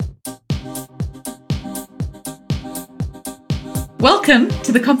Welcome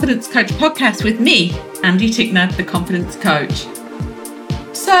to the Confidence Coach podcast with me, Andy Tickner, the Confidence Coach.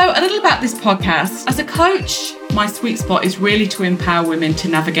 So a little about this podcast. As a coach, my sweet spot is really to empower women to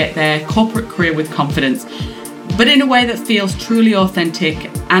navigate their corporate career with confidence, but in a way that feels truly authentic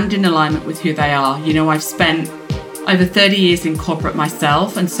and in alignment with who they are. You know, I've spent over 30 years in corporate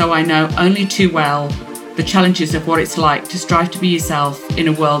myself, and so I know only too well the challenges of what it's like to strive to be yourself in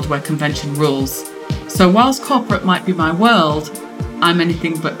a world where convention rules. So whilst corporate might be my world, I'm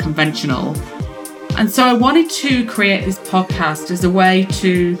anything but conventional. And so I wanted to create this podcast as a way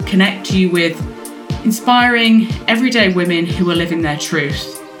to connect you with inspiring everyday women who are living their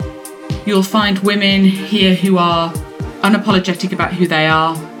truth. You'll find women here who are unapologetic about who they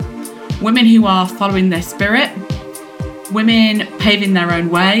are, women who are following their spirit, women paving their own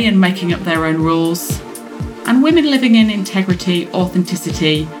way and making up their own rules, and women living in integrity,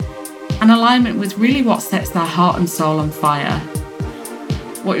 authenticity, and alignment with really what sets their heart and soul on fire.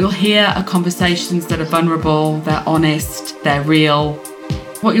 What you'll hear are conversations that are vulnerable, they're honest, they're real.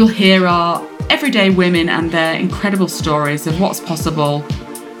 What you'll hear are everyday women and their incredible stories of what's possible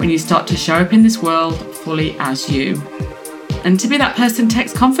when you start to show up in this world fully as you. And to be that person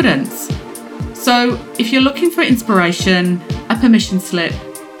takes confidence. So if you're looking for inspiration, a permission slip,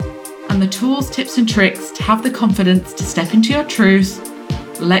 and the tools, tips and tricks to have the confidence to step into your truth,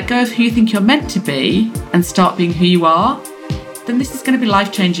 let go of who you think you're meant to be and start being who you are, then this is going to be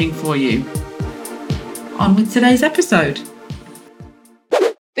life-changing for you. On with today's episode.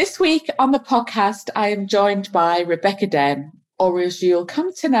 This week on the podcast, I am joined by Bex Denne, or as you'll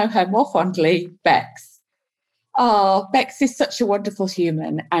come to know her more fondly, Bex. Oh, Bex is such a wonderful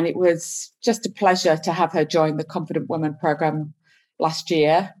human, and it was just a pleasure to have her join the Confident Woman program last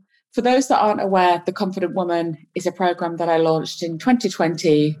year. For those that aren't aware, the Confident Woman is a program that I launched in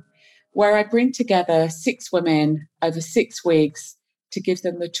 2020, where I bring together 6 women over 6 weeks to give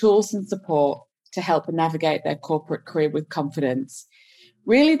them the tools and support to help them navigate their corporate career with confidence.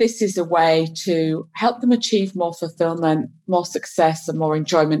 Really, this is a way to help them achieve more fulfillment, more success, and more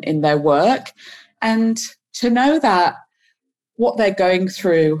enjoyment in their work, and to know that what they're going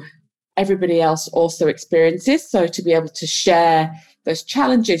through, everybody else also experiences. So to be able to share those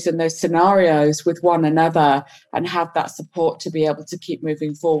challenges and those scenarios with one another and have that support to be able to keep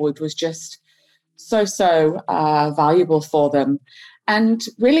moving forward was just so valuable for them. And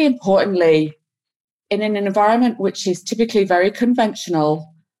really importantly, in an environment which is typically very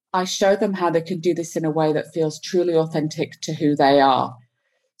conventional, I show them how they can do this in a way that feels truly authentic to who they are.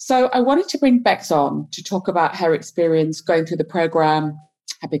 So I wanted to bring Bex on to talk about her experience going through the program,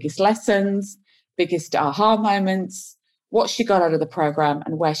 her biggest lessons, biggest aha moments, what she got out of the program,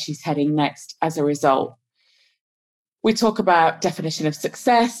 and where she's heading next as a result. We talk about definition of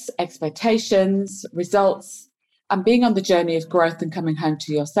success, expectations, results, and being on the journey of growth and coming home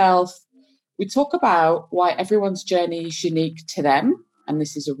to yourself. We talk about why everyone's journey is unique to them, and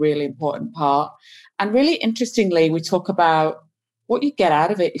this is a really important part. And really interestingly, we talk about what you get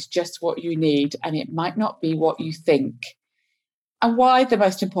out of it is just what you need, and it might not be what you think. And why the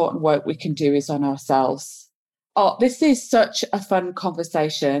most important work we can do is on ourselves. Oh, this is such a fun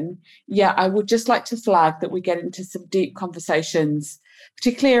conversation. Yeah, I would just like to flag that we get into some deep conversations,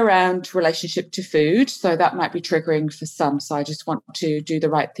 particularly around relationship to food. So that might be triggering for some. So I just want to do the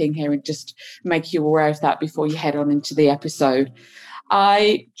right thing here and just make you aware of that before you head on into the episode.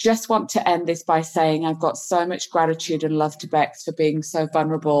 I just want to end this by saying I've got so much gratitude and love to Bex for being so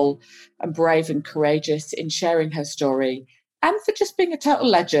vulnerable and brave and courageous in sharing her story, and for just being a total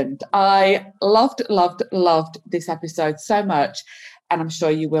legend. I loved this episode so much, and I'm sure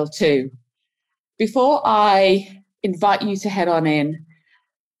you will too. Before I invite you to head on in,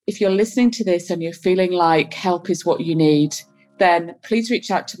 if you're listening to this and you're feeling like help is what you need, then please reach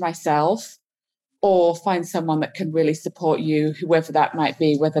out to myself or find someone that can really support you, whoever that might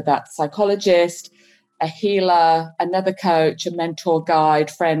be, whether that's a psychologist, a healer, another coach, a mentor, guide,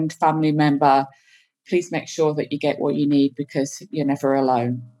 friend, family member. Please make sure that you get what you need because you're never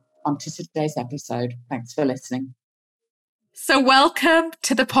alone. On to today's episode. Thanks for listening. So welcome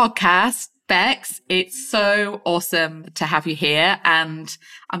to the podcast, Bex. It's so awesome to have you here, and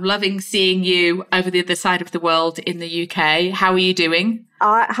I'm loving seeing you over the other side of the world in the UK. How are you doing?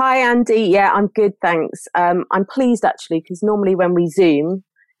 Hi, Andy. Yeah, I'm good, thanks. I'm pleased actually because normally when we Zoom,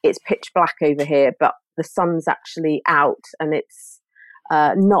 it's pitch black over here, but the sun's actually out and it's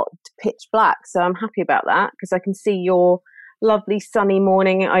not pitch black. So I'm happy about that because I can see your lovely sunny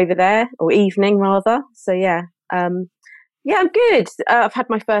morning over there, or evening rather. So yeah, I'm good. I've had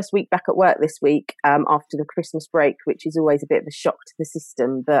my first week back at work this week after the Christmas break, which is always a bit of a shock to the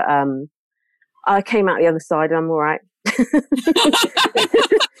system. But I came out the other side and I'm all right.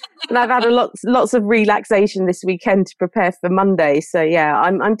 And I've had lots of relaxation this weekend to prepare for Monday. So yeah,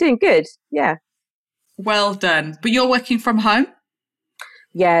 I'm doing good. Yeah. Well done. But you're working from home?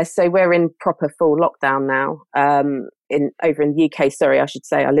 Yeah, so we're in proper full lockdown now. Over in the UK. Sorry, I should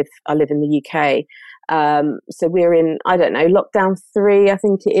say I live in the UK. So we're in, I don't know, lockdown 3, I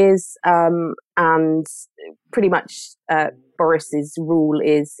think it is. And pretty much Boris's rule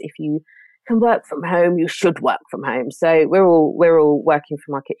is if you can work from home, you should work from home. So we're all working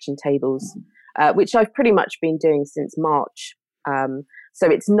from our kitchen tables, which I've pretty much been doing since March. So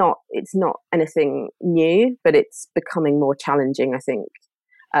it's not anything new, but it's becoming more challenging, I think.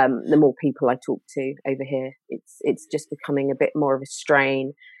 The more people I talk to over here, it's just becoming a bit more of a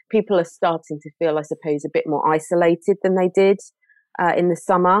strain. People are starting to feel, I suppose, a bit more isolated than they did in the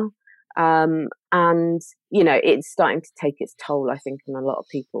summer. And, it's starting to take its toll, I think, on a lot of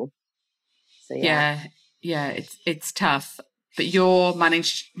people. So, yeah, it's tough. But you're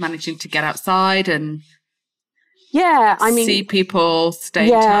managing to get outside and see people, stay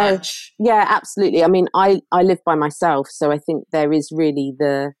in touch. Yeah, absolutely. I mean, I live by myself, so I think there is really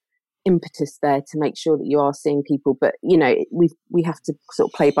the impetus there to make sure that you are seeing people. But we have to sort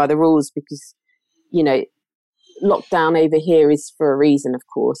of play by the rules because lockdown over here is for a reason. Of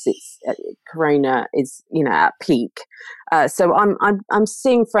course, it's Corona is at peak. So I'm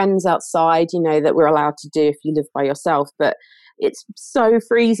seeing friends outside. That we're allowed to do if you live by yourself, but it's so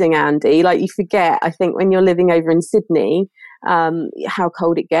freezing, Andy. Like you forget, I think, when you're living over in Sydney, how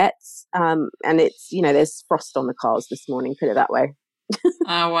cold it gets. And it's, there's frost on the cars this morning, put it that way.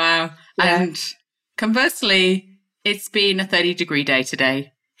 Oh, wow. Yeah. And conversely, it's been a 30-degree day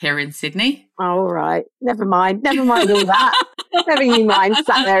today here in Sydney. All right. Never mind all that. Never you mind,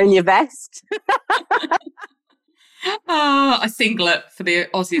 sat there in your vest. A singlet for the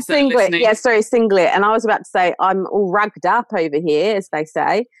Aussies that are listening. Yeah, sorry, singlet. And I was about to say, I'm all ragged up over here, as they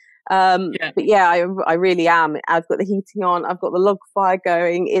say. But yeah, I really am. I've got the heating on. I've got the log fire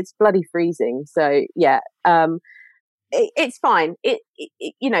going. It's bloody freezing. So yeah, it's fine.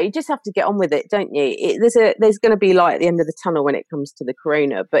 You just have to get on with it, don't you? There's going to be light at the end of the tunnel when it comes to the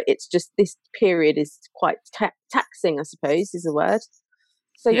corona. But it's just this period is quite taxing, I suppose, is the word.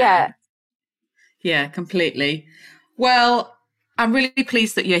 So yeah. Yeah, completely. Well, I'm really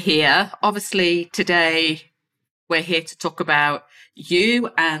pleased that you're here. Obviously, today we're here to talk about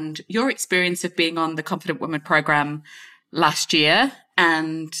you and your experience of being on the Confident Woman program last year.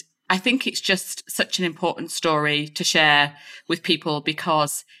 And I think it's just such an important story to share with people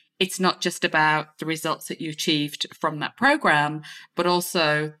because it's not just about the results that you achieved from that program, but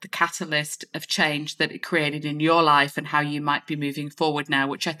also the catalyst of change that it created in your life and how you might be moving forward now,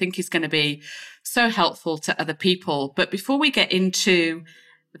 which I think is going to be so helpful to other people. But before we get into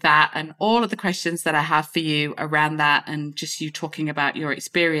that and all of the questions that I have for you around that and just you talking about your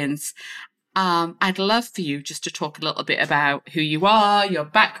experience, I'd love for you just to talk a little bit about who you are, your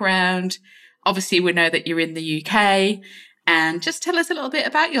background. Obviously, we know that you're in the UK. And just tell us a little bit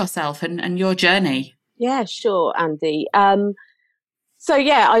about yourself and your journey. Yeah, sure, Andy. So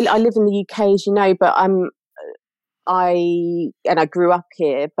yeah, I live in the UK, as you know, but I grew up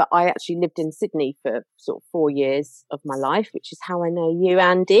here, but I actually lived in Sydney for sort of 4 years of my life, which is how I know you,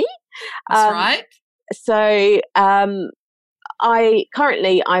 Andy. That's right. So I'm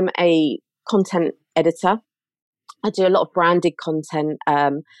a content editor. I do a lot of branded content.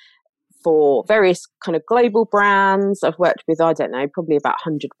 For various kind of global brands. I've worked with, I don't know, probably about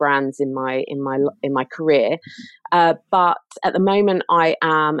 100 brands in my career. But at the moment, I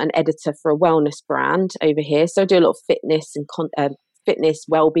am an editor for a wellness brand over here. So I do a lot of fitness and fitness,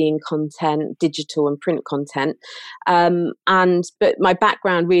 well-being content, digital and print content. But my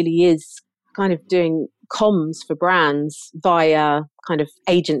background really is kind of doing comms for brands via kind of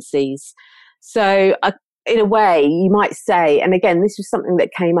agencies. So in a way, you might say, and again, this was something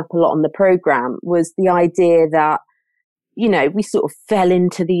that came up a lot on the program, was the idea that, we sort of fell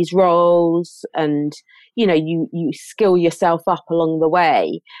into these roles and, you skill yourself up along the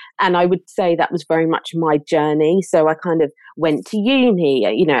way. And I would say that was very much my journey. So I kind of went to uni,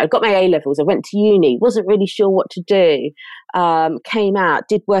 I got my A-levels, I went to uni, wasn't really sure what to do, came out,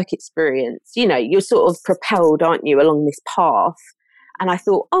 did work experience. You're sort of propelled, aren't you, along this path. And I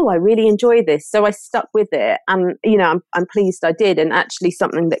thought, oh, I really enjoy this. So I stuck with it. And, I'm pleased I did. And actually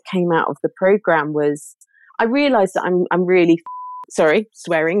something that came out of the program was I realized that I'm really, sorry,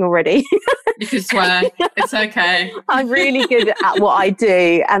 swearing already. You can swear. It's okay. I'm really good at what I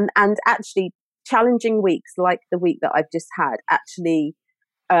do. And actually challenging weeks like the week that I've just had, actually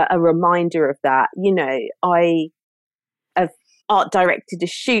a reminder of that. art directed a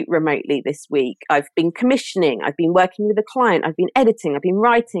shoot remotely this week. I've been commissioning. I've been working with a client. I've been editing. I've been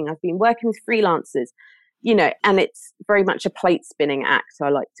writing. I've been working with freelancers, and it's very much a plate spinning act, I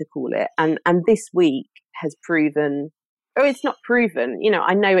like to call it. And this week has proven, oh, it's not proven,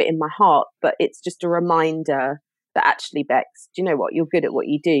 I know it in my heart, but it's just a reminder that actually, Bex, do you know what? You're good at what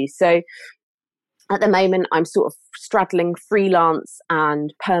you do. So at the moment, I'm sort of straddling freelance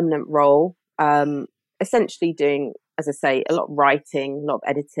and permanent role, essentially doing, as I say, a lot of writing, a lot of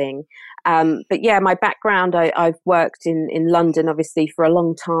editing. But yeah, my background, I've worked in London, obviously, for a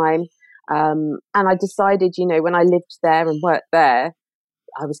long time. And I decided, when I lived there and worked there,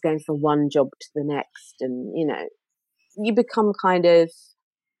 I was going from one job to the next. And, you become kind of,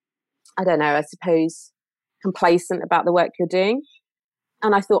 I don't know, I suppose, complacent about the work you're doing.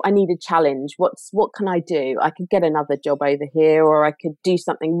 And I thought I needed challenge. What can I do? I could get another job over here, or I could do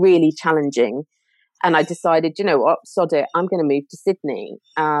something really challenging. And I decided, you know what, sod it, I'm going to move to Sydney.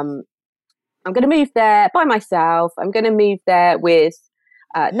 I'm going to move there by myself. I'm going to move there with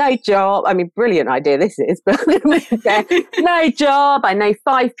no job. I mean, brilliant idea this is, but no job. I know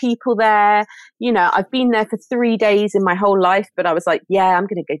 5 people there. I've been there for 3 days in my whole life, but I was like, yeah, I'm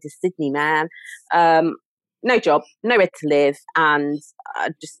going to go to Sydney, man. No job, nowhere to live. And I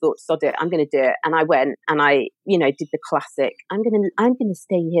just thought, sod it, I'm going to do it. And I went and I, did the classic. I'm going to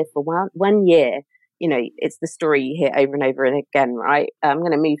stay here for 1 year. It's the story you hear over and over and again, right? I'm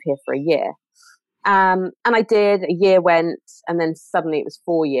going to move here for a year. And I did. A year went, and then suddenly it was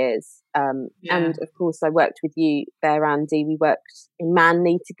 4 years. And of course, I worked with you there, Andy. We worked in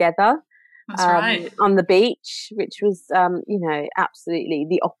Manly together. That's right. On the beach, which was, absolutely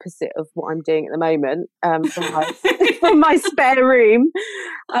the opposite of what I'm doing at the moment, from my spare room.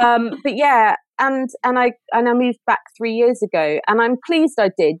 But yeah, and I moved back 3 years ago, and I'm pleased I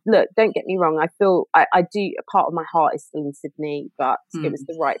did. Look, don't get me wrong. I feel I do. A part of my heart is still in Sydney, but it was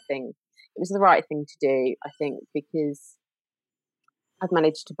the right thing. It was the right thing to do, I think, because I've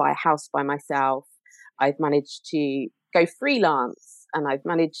managed to buy a house by myself. I've managed to go freelance, and I've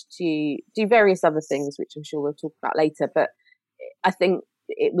managed to do various other things, which I'm sure we'll talk about later. But I think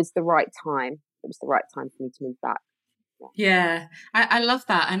it was the right time. It was the right time for me to move back. Yeah, I love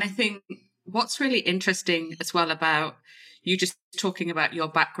that. And I think what's really interesting as well about you just talking about your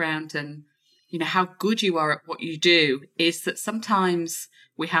background and, how good you are at what you do is that sometimes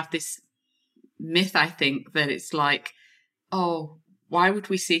we have this myth, I think, that it's like, oh, why would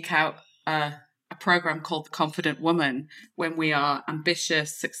we seek out a program called The Confident Woman when we are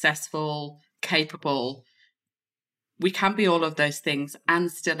ambitious, successful, capable? We can be all of those things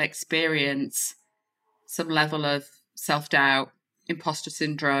and still experience some level of self-doubt, imposter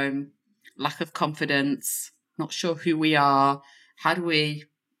syndrome, lack of confidence, not sure who we are. How do we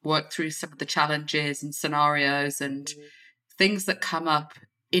work through some of the challenges and scenarios and things that come up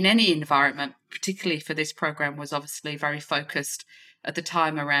in any environment, particularly for this program, was obviously very focused at the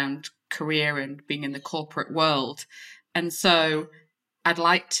time around career and being in the corporate world. And so I'd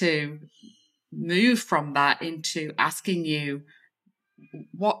like to move from that into asking you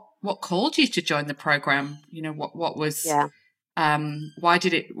what called you to join the program? What was why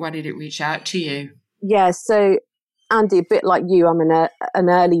did it reach out to you? Yeah, so Andy, a bit like you, I'm an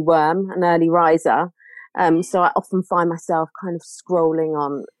early worm, an early riser. So I often find myself kind of scrolling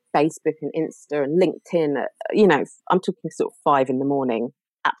on Facebook and Insta and LinkedIn at, I'm talking sort of 5 a.m,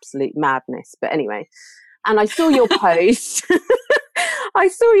 absolute madness. But anyway, and I saw your post. I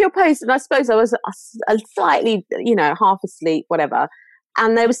saw your post, and I suppose I was slightly, half asleep, whatever.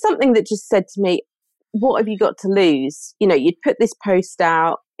 And there was something that just said to me, what have you got to lose? You'd put this post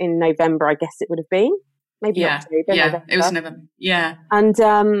out in November, I guess it would have been. Maybe October. Yeah, November. It was November. Yeah. And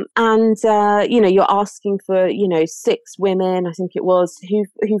you're asking for, 6 women, I think it was,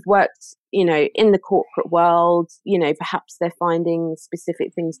 who've worked, in the corporate world, perhaps they're finding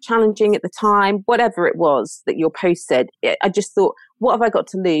specific things challenging at the time, whatever it was that your post said. I just thought, what have I got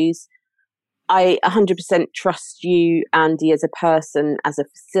to lose? I 100% trust you, Andy, as a person, as a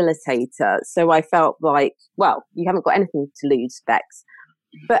facilitator. So I felt like, well, you haven't got anything to lose, Bex.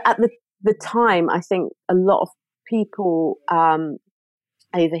 But at the time, I think a lot of people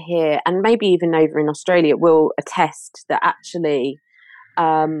over here, and maybe even over in Australia, will attest that actually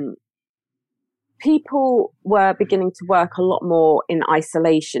people were beginning to work a lot more in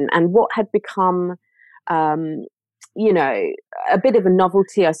isolation. And what had become a bit of a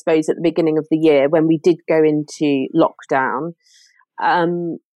novelty, I suppose, at the beginning of the year when we did go into lockdown,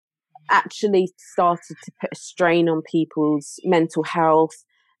 actually started to put a strain on people's mental health,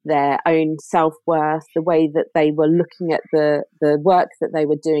 their own self-worth, the way that they were looking at the work that they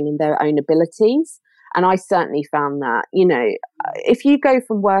were doing and their own abilities. And I certainly found that, if you go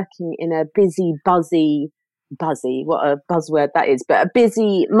from working in a busy, buzzy, what a buzzword that is, but a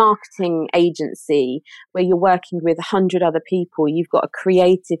busy marketing agency where you're working with 100 other people, you've got a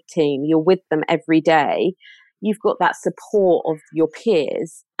creative team, you're with them every day, you've got that support of your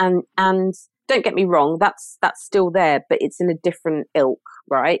peers, and don't get me wrong, that's still there, but it's in a different ilk,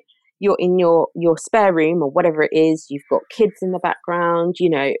 right? You're in your spare room or whatever it is, you've got kids in the background,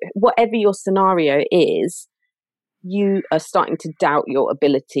 whatever your scenario is, you are starting to doubt your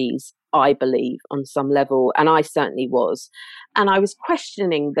abilities, I believe, on some level. And I certainly was. And I was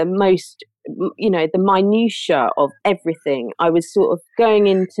questioning the most, the minutiae of everything. I was sort of going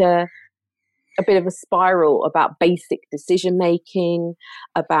into a bit of a spiral about basic decision making,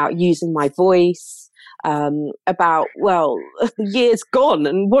 about using my voice, about, well, the year's gone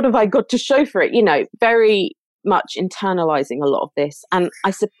and what have I got to show for it? Very much internalizing a lot of this. And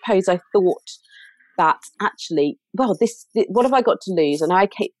I suppose I thought that actually, well, what have I got to lose? And I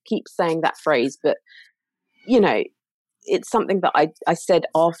keep saying that phrase, but, it's something that I said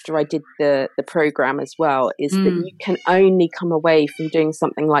after I did the program as well, is that you can only come away from doing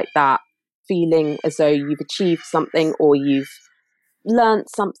something like that feeling as though you've achieved something, or you've learned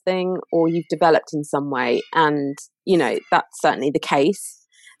something, or you've developed in some way. And, that's certainly the case.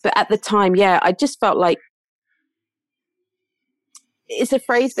 But at the time, I just felt like, it's a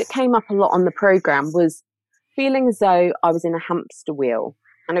phrase that came up a lot on the program, was feeling as though I was in a hamster wheel.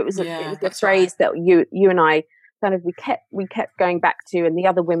 And it was a phrase that you and I kind of, we kept going back to, and the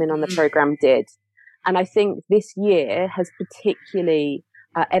other women on the program did. And I think this year has particularly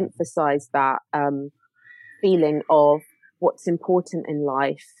emphasized that feeling of what's important in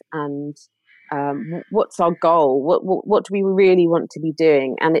life, and what's our goal, what do we really want to be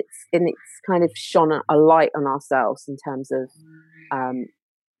doing. And it's kind of shone a light on ourselves in terms of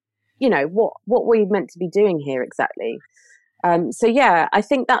what we're meant to be doing here exactly. I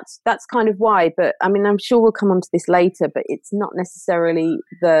think that's kind of why. But I mean, I'm sure we'll come on to this later, but it's not necessarily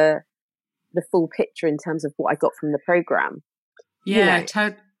the full picture in terms of what I got from the program.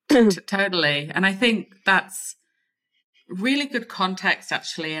 Totally. And I think that's really good context,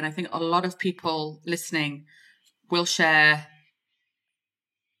 actually. And I think a lot of people listening will share,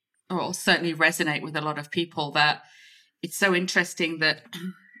 or certainly resonate with a lot of people, that it's so interesting that,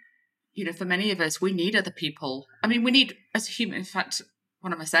 for many of us, we need other people. I mean, we need, as a human, in fact,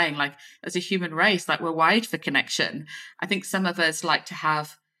 what am I saying? Like, as a human race, like, we're wired for connection. I think some of us like to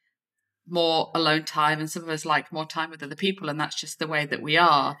have more alone time, and some of us like more time with other people, and that's just the way that we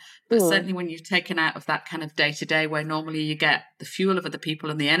are. But certainly when you've taken out of that kind of day-to-day, where normally you get the fuel of other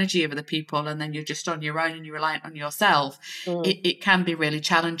people and the energy of other people, and then you're just on your own and you're reliant on yourself, it can be really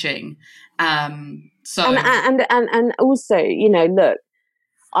challenging. And also, look,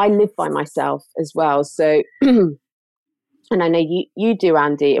 I live by myself as well, so and I know you do,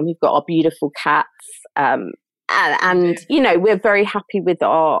 Andy, and we've got our beautiful cats, and we're very happy with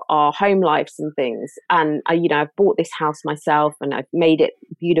our home lives and things. And I've bought this house myself, and I've made it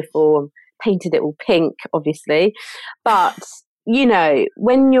beautiful and painted it all pink, obviously. But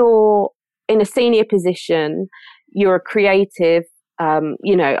when you're in a senior position, you're a creative. I'm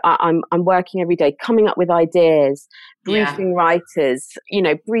working every day, coming up with ideas, briefing writers,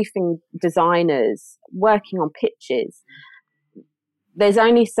 briefing designers, working on pitches. There's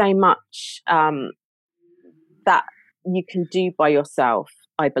only so much that you can do by yourself,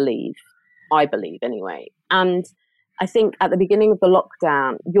 I believe anyway. And I think at the beginning of the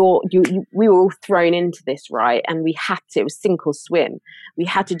lockdown, we were all thrown into this, right? And it was sink or swim. We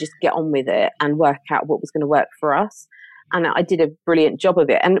had to just get on with it and work out what was going to work for us. And I did a brilliant job of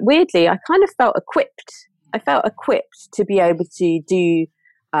it. And weirdly, I kind of felt equipped. I felt equipped to be able to do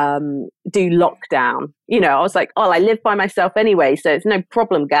lockdown. I was like, I live by myself anyway, so it's no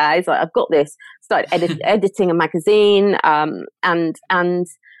problem, guys. I've got this. Started editing a magazine, and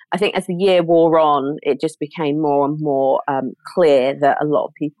I think as the year wore on, it just became more and more clear that a lot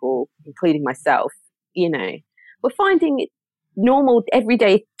of people, including myself, were finding it normal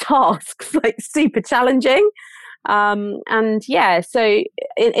everyday tasks like super challenging. So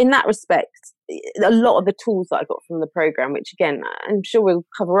in that respect, a lot of the tools that I got from the program, which again, I'm sure we'll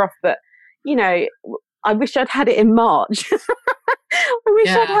cover off, but I wish I'd had it in March. I wish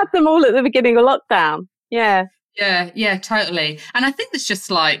I'd had them all at the beginning of lockdown. Yeah, totally. And I think there's just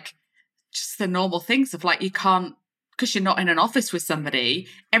the normal things of you can't, because you're not in an office with somebody,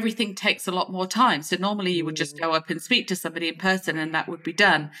 everything takes a lot more time. So normally you would just go up and speak to somebody in person and that would be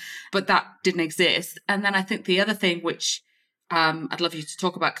done. But that didn't exist. And then I think the other thing, which I'd love you to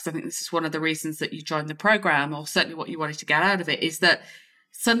talk about, because I think this is one of the reasons that you joined the program, or certainly what you wanted to get out of it, is that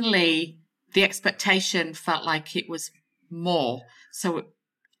suddenly the expectation felt like it was more. So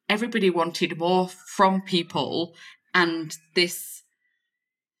everybody wanted more from people, and this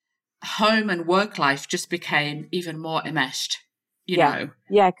home and work life just became even more enmeshed, you know.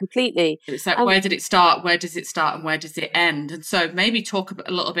 Yeah, completely. It's like, where did it start? Where does it start? And where does it end? And so maybe talk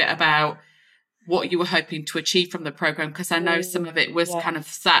a little bit about what you were hoping to achieve from the program, because I know some of it was kind of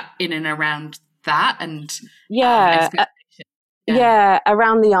sat in and around that and expectation.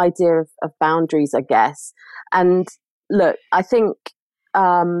 Around the idea of boundaries, I guess. And look, I think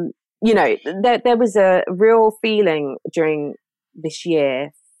there was a real feeling during this year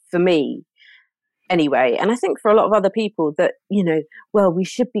for me anyway, and I think for a lot of other people, that well, we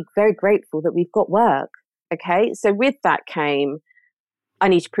should be very grateful that we've got work. Okay, so with that came, I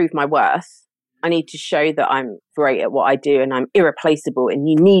need to prove my worth. I need to show that I'm great at what I do and I'm irreplaceable and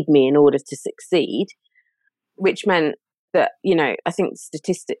you need me in order to succeed, which meant that, I think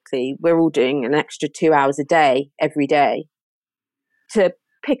statistically we're all doing an extra 2 hours a day, every day, to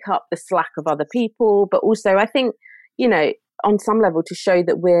pick up the slack of other people. But also, I think, on some level, to show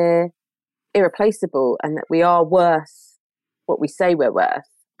that we're irreplaceable and that we are worth what we say we're worth.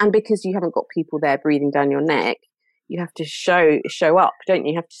 And because you haven't got people there breathing down your neck, you have to show up, don't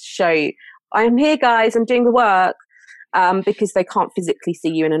you? You have to show, I am here, guys, I'm doing the work, because they can't physically see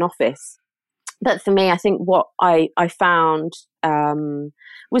you in an office. But for me, I think what I found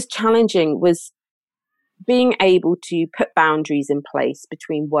was challenging was being able to put boundaries in place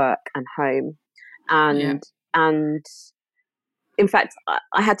between work and home. And in fact,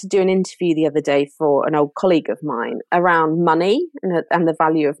 I had to do an interview the other day for an old colleague of mine around money and the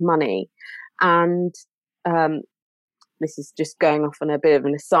value of money. And this is just going off on a bit of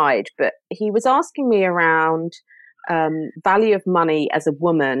an aside, but he was asking me around value of money as a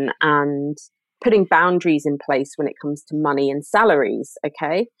woman and putting boundaries in place when it comes to money and salaries.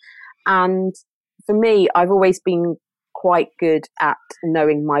 Okay. And for me, I've always been quite good at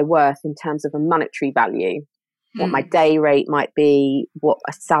knowing my worth in terms of a monetary value, what my day rate might be, what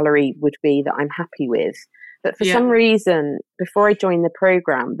a salary would be that I'm happy with. But for some reason, before I joined the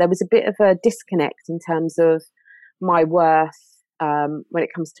program, there was a bit of a disconnect in terms of my worth when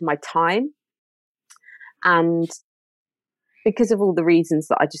it comes to my time. And because of all the reasons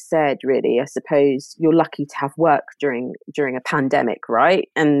that I just said, really, I suppose you're lucky to have work during a pandemic, right?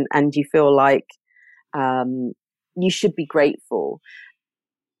 And you feel like you should be grateful.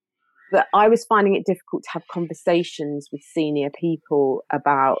 But I was finding it difficult to have conversations with senior people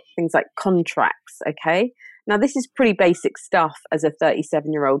about things like contracts, okay? Now, this is pretty basic stuff as a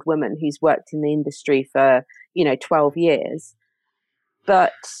 37-year-old woman who's worked in the industry for, 12 years.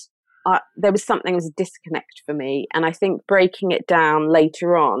 But there was something as a disconnect for me. And I think breaking it down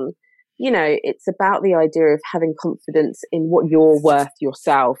later on, it's about the idea of having confidence in what you're worth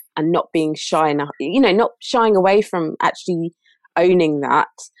yourself and not being shy enough, not shying away from actually owning that.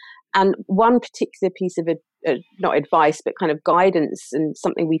 And one particular piece of not advice, but kind of guidance, and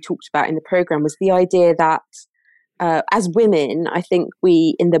something we talked about in the program, was the idea that as women, I think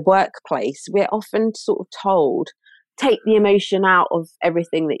we, in the workplace, we're often sort of told, take the emotion out of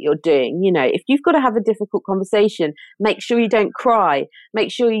everything that you're doing. If you've got to have a difficult conversation, make sure you don't cry. Make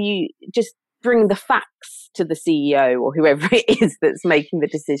sure you just bring the facts to the CEO or whoever it is that's making the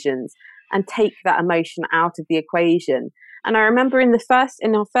decisions, and take that emotion out of the equation. And I remember in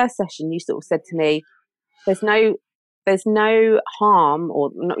our first session, you sort of said to me, there's no harm,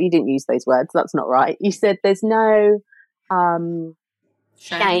 or not, you didn't use those words, that's not right. You said there's no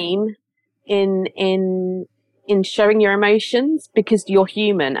shame in showing your emotions, because you're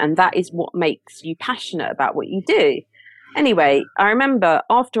human and that is what makes you passionate about what you do. Anyway, I remember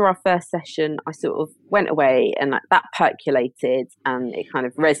after our first session, I sort of went away and that percolated and it kind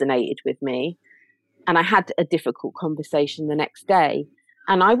of resonated with me. And I had a difficult conversation the next day,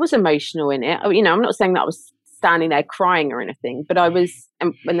 and I was emotional in it. I'm not saying that I was standing there crying or anything, but I was,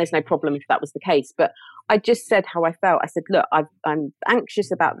 and there's no problem if that was the case, but I just said how I felt. I said, look, I'm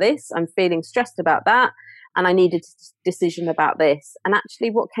anxious about this. I'm feeling stressed about that. And I needed a decision about this. And actually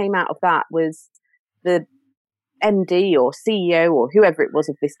what came out of that was the MD or CEO or whoever it was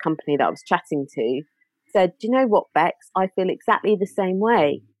of this company that I was chatting to said, do you know what, Bex? I feel exactly the same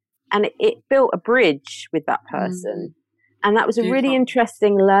way. And it built a bridge with that person. And that was a really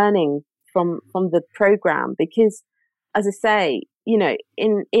interesting learning from the program, because, as I say, in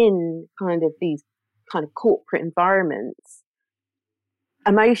kind of these kind of corporate environments,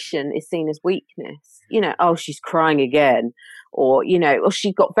 emotion is seen as weakness. Oh, she's crying again, or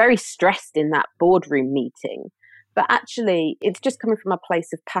she got very stressed in that boardroom meeting. But actually, it's just coming from a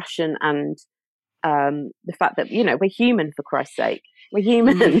place of passion and the fact that we're human, for Christ's sake. We're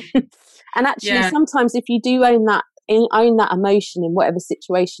human. And actually, sometimes if you do own that emotion in whatever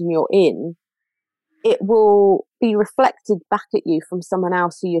situation you're in, it will be reflected back at you from someone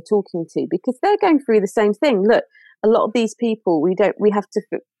else who you're talking to, because they're going through the same thing. Look, a lot of these people, we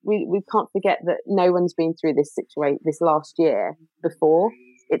can't forget that no one's been through this situation this last year before.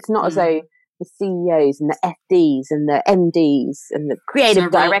 It's not as though the CEOs and the FDs and the MDs and the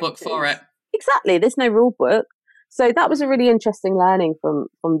creative directors. Rule book for it. Exactly, there's no rule book. So that was a really interesting learning from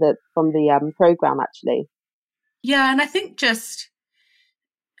the program, actually. Yeah, and I think just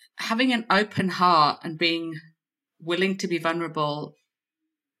having an open heart and being willing to be vulnerable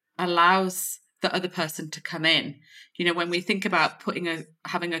allows the other person to come in. You know, when we think about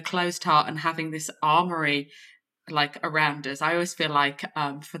having a closed heart and having this armory like around us, I always feel like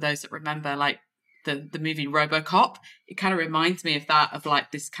for those that remember like the movie RoboCop, it kind of reminds me of that, of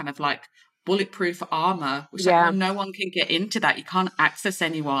like this kind of like bulletproof armor, which like, no one can get into that. You can't access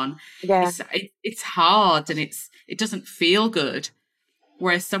anyone. It's hard and it doesn't feel good.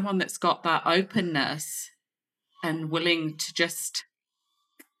 Whereas someone that's got that openness and willing to just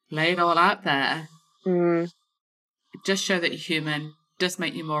lay it all out there, it does show that you're human, does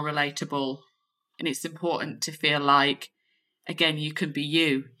make you more relatable. And it's important to feel like, again, you can be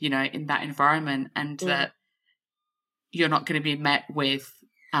you, you know, in that environment, and that you're not going to be met with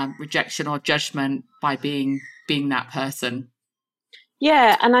rejection or judgment by being that person.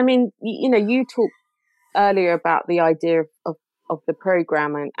 Yeah, and I mean, you know, you talked earlier about the idea of the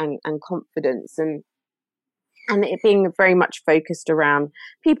program and confidence, and it being very much focused around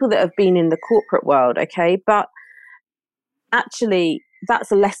people that have been in the corporate world, okay? But actually,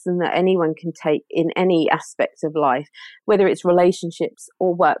 that's a lesson that anyone can take in any aspect of life, whether it's relationships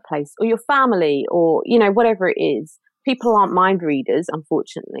or workplace or your family or, you know, whatever it is. People aren't mind readers,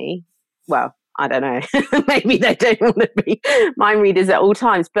 unfortunately. Well, I don't know. Maybe they don't want to be mind readers at all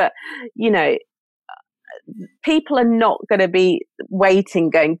times. But, you know, people are not going to be waiting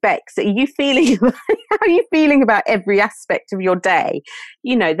going, Bex, how are you feeling about every aspect of your day?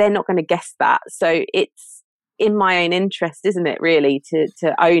 You know, they're not going to guess that. So it's in my own interest, isn't it, really,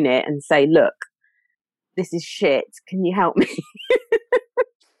 to own it and say, look, this is shit. Can you help me?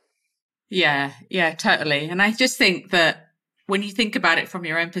 Yeah, totally. And I just think that when you think about it from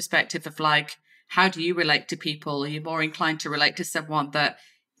your own perspective of like, how do you relate to people? Are you more inclined to relate to someone that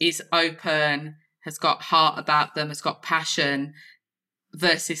is open, has got heart about them, has got passion,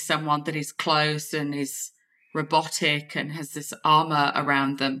 versus someone that is closed and is robotic and has this armor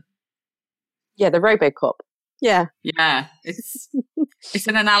around them? Yeah, the RoboCop. Yeah. Yeah, it's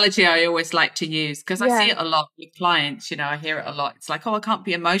an analogy I always like to use, because I see it a lot with clients. You know, I hear it a lot. It's like, oh, I can't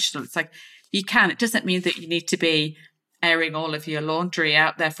be emotional. It's like, you can. It doesn't mean that you need to be airing all of your laundry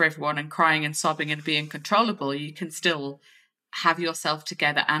out there for everyone and crying and sobbing and being uncontrollable. You can still have yourself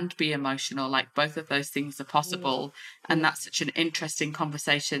together and be emotional. Like, both of those things are possible. And that's such an interesting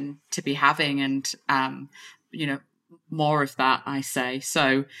conversation to be having. And, you know, more of that, I say.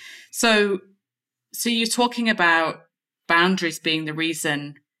 So you're talking about boundaries being the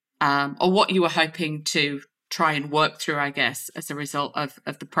reason, or what you were hoping to try and work through, I guess, as a result of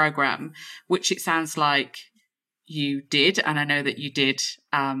the program, which it sounds like you did. And I know that you did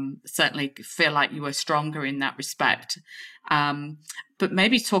certainly feel like you were stronger in that respect. But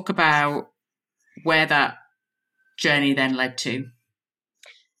maybe talk about where that journey then led to.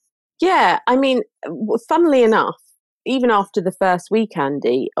 Yeah, I mean, funnily enough, even after the first week,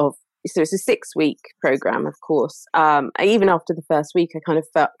 Andy, so it's a 6-week program, of course. Even after the first week, I kind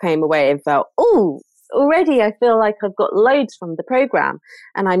of came away and felt, oh, already I feel like I've got loads from the program,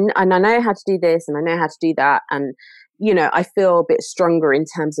 and I know how to do this, and I know how to do that, and you know, I feel a bit stronger in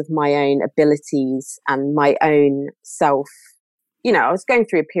terms of my own abilities and my own self. You know, I was going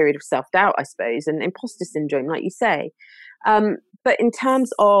through a period of self-doubt, I suppose, and imposter syndrome, like you say. But in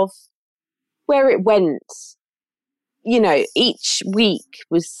terms of where it went, you know, each week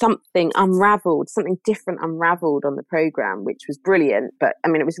was something different unraveled on the program, which was brilliant. But I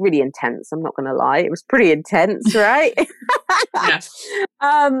mean, it was really intense. I'm not going to lie. It was pretty intense, right?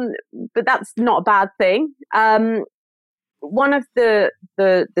 But that's not a bad thing. One of the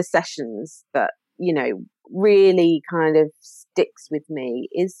sessions that, you know, really kind of sticks with me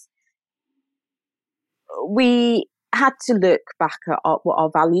is we had to look back at what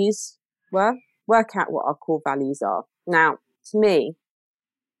our values were, work out what our core values are. Now, to me,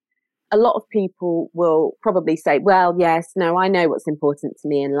 a lot of people will probably say, well, yes, no, I know what's important to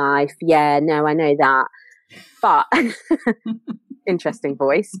me in life. Yeah, no, I know that. But interesting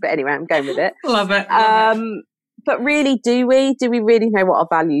voice. But anyway, I'm going with it. Love it. but really, do we really know what our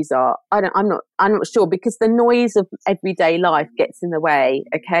values are? I'm not sure, because the noise of everyday life gets in the way.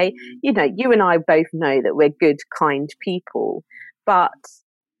 Okay, you know, you and I both know that we're good, kind people, but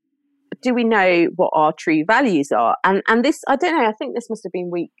do we know what our true values are? And this, I don't know, I think this must have been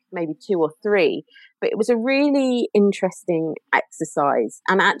week maybe 2 or 3, but it was a really interesting exercise,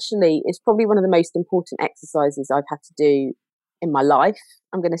 and actually it's probably one of the most important exercises I've had to do in my life,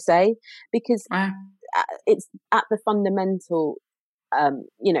 I'm going to say, because Wow. it's at the fundamental,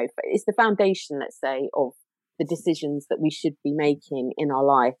 you know, it's the foundation, let's say, of the decisions that we should be making in our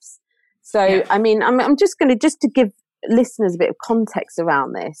lives. So, Yeah. I mean, I'm just going to, just to give listeners a bit of context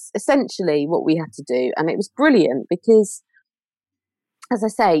around this, essentially what we had to do, and it was brilliant because, as I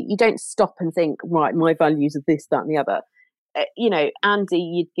say, you don't stop and think, right, my values are this, that, and the other. You know, Andy,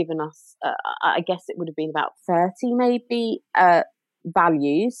 you'd given us, I guess it would have been about 30 maybe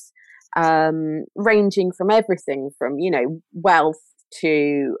values, ranging from everything from, you know, wealth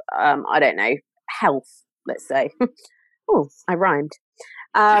to, I don't know, health, let's say. Oh, I rhymed.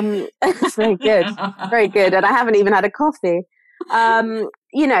 That's very good. Very good. And I haven't even had a coffee.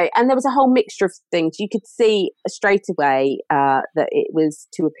 You know, and there was a whole mixture of things. You could see straight away that it was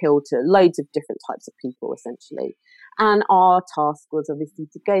to appeal to loads of different types of people, essentially. And our task was obviously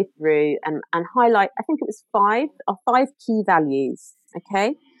to go through and highlight, I think it was five key values.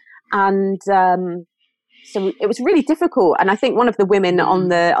 Okay. And so it was really difficult. And I think one of the women on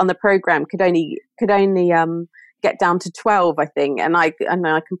the program could only get down to 12, I think. And I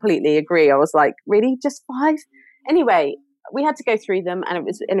completely agree. I was like, really, just 5? Anyway, we had to go through them, and it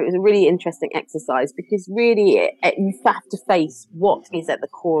was a really interesting exercise, because really you have to face what is at the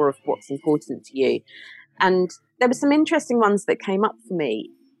core of what's important to you. And there were some interesting ones that came up for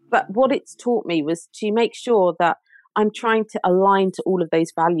me. But what it's taught me was to make sure that I'm trying to align to all of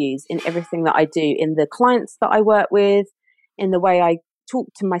those values in everything that I do, in the clients that I work with, in the way I talk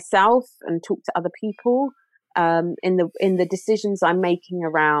to myself and talk to other people, in the decisions I'm making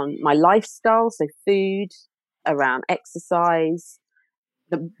around my lifestyle, so food, around exercise,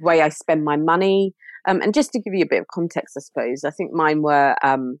 the way I spend my money. And just to give you a bit of context, I suppose, I think mine were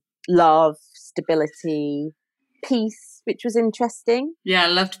love, stability, peace, which was interesting. Yeah, I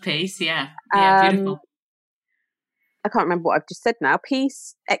loved peace. Yeah. Yeah, beautiful. I can't remember what I've just said now.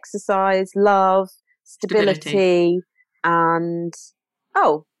 Peace, exercise, love, stability. And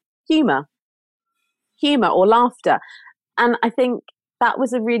humor or laughter. And I think that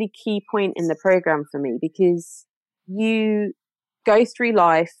was a really key point in the program for me, because you go through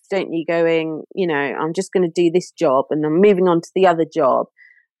life, don't you, going, you know, I'm just going to do this job and I'm moving on to the other job.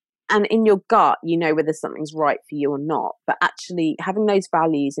 And in your gut, you know whether something's right for you or not. But actually having those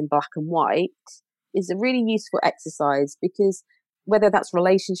values in black and white is a really useful exercise, because whether that's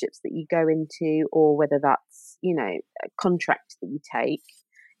relationships that you go into, or whether that's, you know, a contract that you take,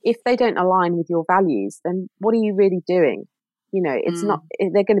 if they don't align with your values, then what are you really doing? You know, it's not,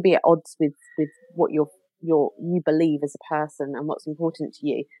 they're going to be at odds with what you believe as a person and what's important to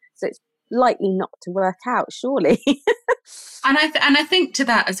you. So it's likely not to work out, surely. And I think to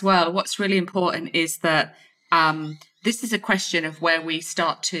that as well, what's really important is that this is a question of where we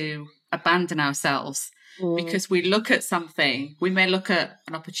start to abandon ourselves, because we look at something, we may look at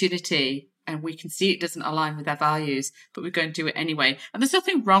an opportunity and we can see it doesn't align with our values, but we're going to do it anyway. And there's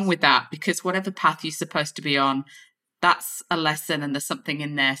nothing wrong with that, because whatever path you're supposed to be on, that's a lesson and there's something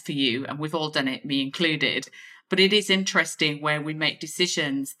in there for you. And we've all done it, me included. But it is interesting where we make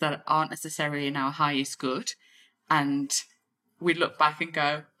decisions that aren't necessarily in our highest good. And we look back and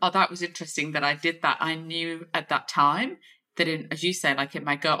go, oh, that was interesting that I did that. I knew at that time that, as you say, like in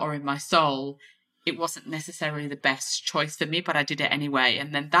my gut or in my soul, it wasn't necessarily the best choice for me, but I did it anyway.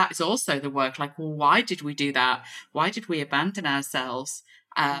 And then that is also the work. Like, well, why did we do that? Why did we abandon ourselves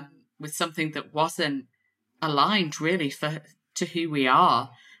with something that wasn't aligned really to who we are?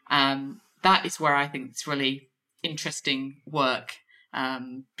 That is where I think it's really interesting work,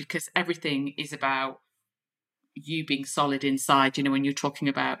 because everything is about you being solid inside. You know, when you're talking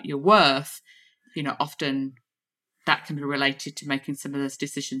about your worth, you know, often that can be related to making some of those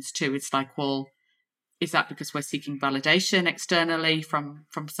decisions too. It's like, well, is that because we're seeking validation externally from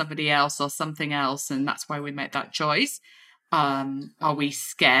somebody else or something else, and that's why we make that choice? Are we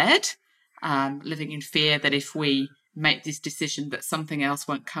scared, living in fear that if we make this decision that something else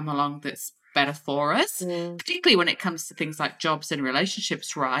won't come along that's better for us? Particularly when it comes to things like jobs and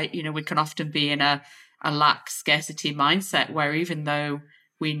relationships, right? You know, we can often be in a lack scarcity mindset where, even though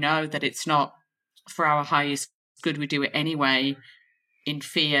we know that it's not for our highest good, we do it anyway in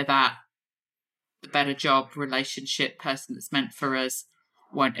fear that the better job, relationship, person that's meant for us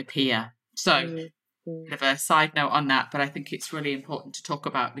won't appear. So bit of a side note on that, but I think it's really important to talk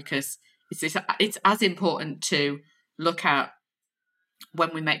about, because it's as important to look at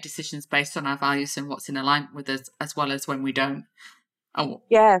when we make decisions based on our values and what's in alignment with us, as well as when we don't. Oh,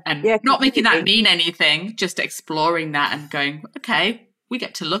 and not making that mean anything, just exploring that and going, okay, we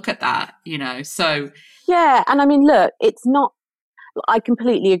get to look at that, so. Yeah. And I mean, look, it's not, I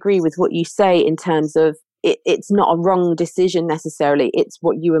completely agree with what you say in terms of it's not a wrong decision necessarily. It's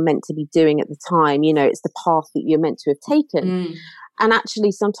what you were meant to be doing at the time. It's the path that you're meant to have taken. And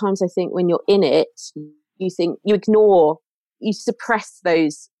actually, sometimes I think when you're in it, you think you ignore, you suppress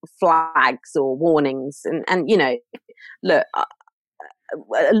those flags or warnings. And look,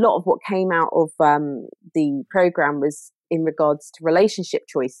 a lot of what came out of the program was in regards to relationship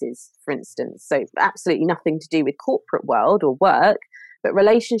choices, for instance. So absolutely nothing to do with corporate world or work, but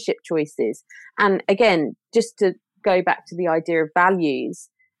relationship choices. And again, just to go back to the idea of values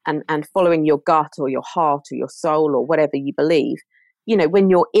and following your gut or your heart or your soul or whatever you believe, when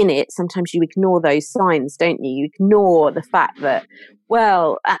you're in it, sometimes you ignore those signs, don't you? You ignore the fact that,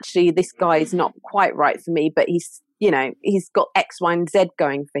 well, actually this guy's not quite right for me, but he's got X, Y, and Z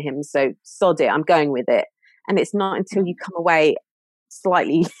going for him. So sod it, I'm going with it. And it's not until you come away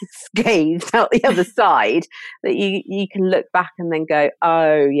slightly scathed out the other side that you can look back and then go,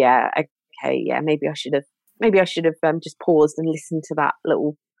 oh yeah, okay, yeah, maybe I should have just paused and listened to that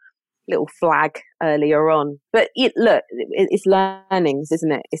little flag earlier on. But look, it's learnings,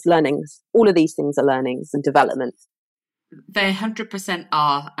 isn't it? It's learnings. All of these things are learnings and development. They 100%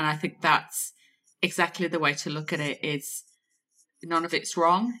 are. And I think that's exactly the way to look at it. Is none of it's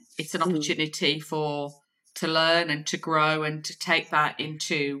wrong. It's an opportunity to learn and to grow and to take that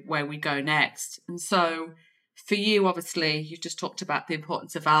into where we go next. And so for you, obviously, you just talked about the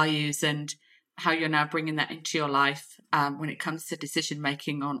importance of values and how you're now bringing that into your life when it comes to decision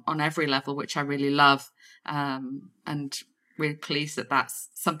making on every level, which I really love, and really pleased that that's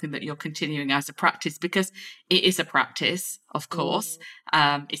something that you're continuing as a practice, because it is a practice, of course.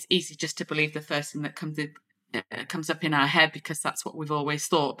 It's easy just to believe the first thing that comes up in our head, because that's what we've always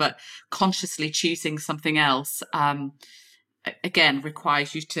thought, but consciously choosing something else again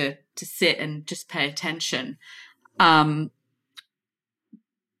requires you to sit and just pay attention.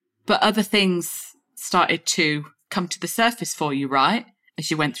 But other things started to come to the surface for you, right, as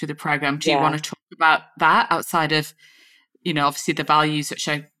you went through the program. Do you want to talk about that outside of, obviously the values, which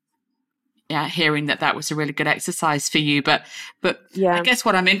hearing that was a really good exercise for you, but I guess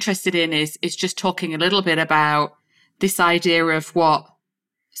what I'm interested in is just talking a little bit about this idea of what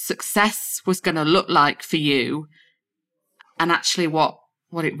success was going to look like for you, and actually what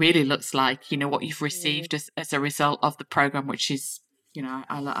it really looks like, what you've received as a result of the program, which is,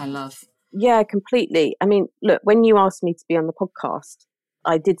 I love. Yeah, completely. I mean, look, when you asked me to be on the podcast,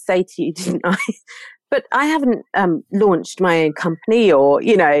 I did say to you, didn't I? But I haven't launched my own company, or,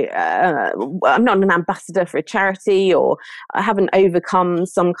 I'm not an ambassador for a charity, or I haven't overcome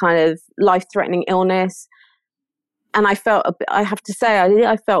some kind of life-threatening illness. And I felt, I have to say,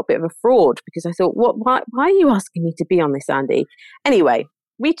 I felt a bit of a fraud, because I thought, why are you asking me to be on this, Andy? Anyway,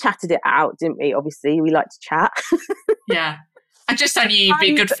 we chatted it out, didn't we? Obviously, we like to chat. Yeah. I just knew you'd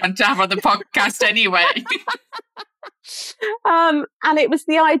be good fun to have on the podcast anyway. And it was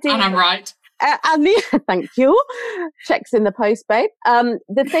the idea. And I'm right. Thank you. Checks in the post, babe.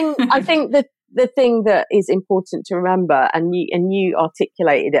 The thing, I think that the thing that is important to remember, and you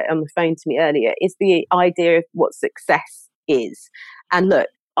articulated it on the phone to me earlier, is the idea of what success is. And look,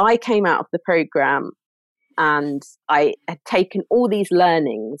 I came out of the program and I had taken all these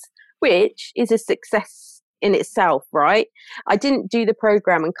learnings, which is a success in itself, right? I didn't do the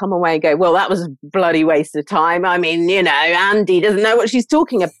program and come away and go, well, that was a bloody waste of time. I mean, Andy doesn't know what she's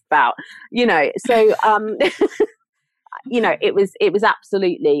talking about, so it was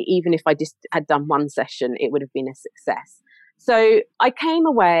absolutely, even if I just had done one session, it would have been a success. So I came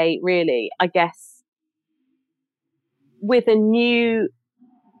away really, I guess, with a new,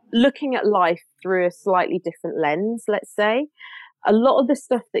 looking at life through a slightly different lens, let's say. A lot of the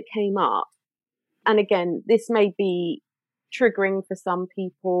stuff that came up, and again, this may be triggering for some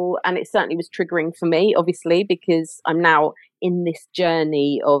people, and it certainly was triggering for me, obviously, because I'm now in this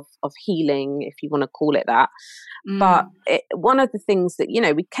journey of healing, if you want to call it that. But one of the things that,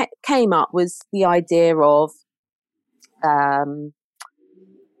 we came up was the idea of,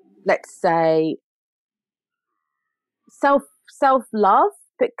 let's say, self-love,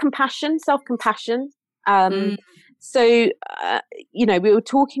 but self-compassion. So, we were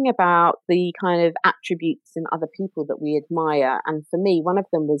talking about the kind of attributes in other people that we admire. And for me, one of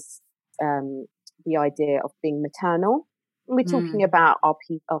them was the idea of being maternal. And we're talking about our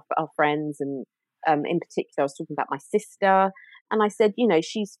friends and in particular, I was talking about my sister. And I said, you know,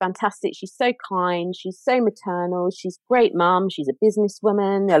 she's fantastic. She's so kind. She's so maternal. She's a great mum. She's a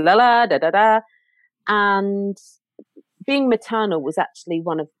businesswoman. La la da da da. And being maternal was actually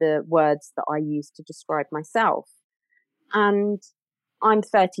one of the words that I used to describe myself. And I'm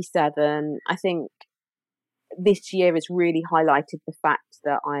 37. I think this year has really highlighted the fact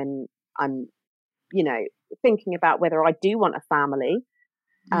that I'm, you know, thinking about whether I do want a family,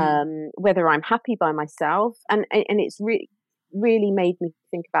 whether I'm happy by myself, and it's really made me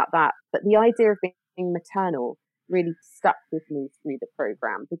think about that. But the idea of being maternal really stuck with me through the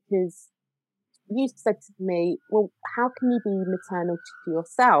program, because you said to me, well, how can you be maternal to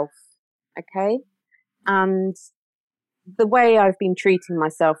yourself? Okay. And the way I've been treating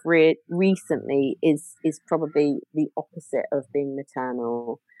myself recently is probably the opposite of being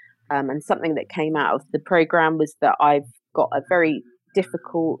maternal. And something that came out of the program was that I've got a very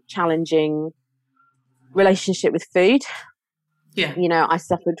difficult, challenging relationship with food. Yeah. You know, I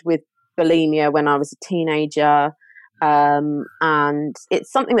suffered with bulimia when I was a teenager. And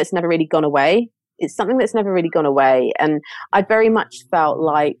it's something that's never really gone away. And I very much felt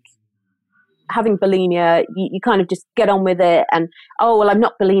like having bulimia, you kind of just get on with it. And, oh, well, I'm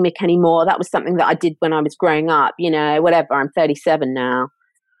not bulimic anymore. That was something that I did when I was growing up, you know, whatever. I'm 37 now.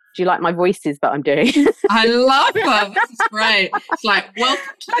 Do you like my voices that I'm doing? I love them. This is great. It's like,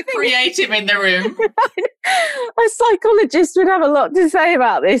 welcome to the creative in the room. A psychologist would have a lot to say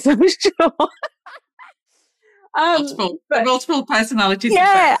about this, I'm sure. Multiple personalities.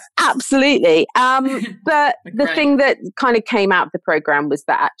 Yeah, absolutely. But the thing that kind of came out of the program was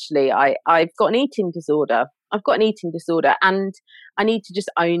that actually I've got an eating disorder. And I need to just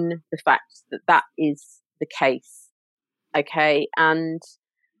own the fact that that is the case. Okay. And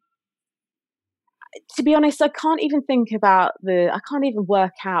to be honest, I can't even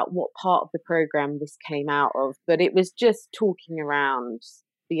work out what part of the program this came out of, but it was just talking around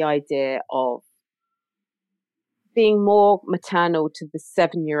the idea of being more maternal to the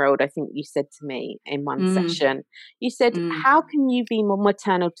 7-year-old. I think you said to me in one session, you said, how can you be more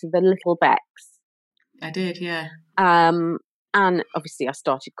maternal to the little Bex? I did, yeah. And obviously I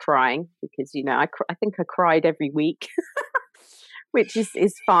started crying because, you know, I think I cried every week. Which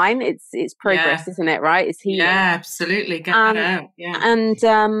is fine. It's progress, isn't it? Right? It's healing. Yeah, absolutely. Get that out. Yeah.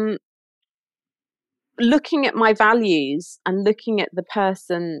 And looking at my values and looking at the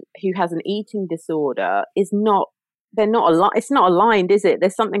person who has an eating disorder it's not aligned, is it?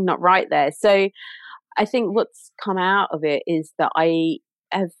 There's something not right there. So I think what's come out of it is that I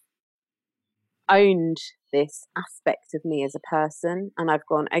have owned this aspect of me as a person, and I've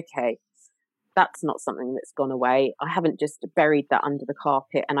gone, okay, that's not something that's gone away. I haven't just buried that under the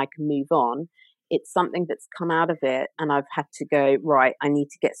carpet and I can move on. It's something that's come out of it, and I've had to go, right, I need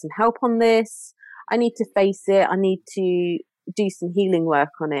to get some help on this. I need to face it. I need to do some healing work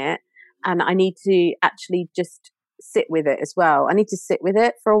on it. And I need to actually just sit with it as well. I need to sit with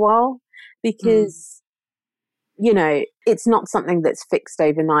it for a while because, you know, it's not something that's fixed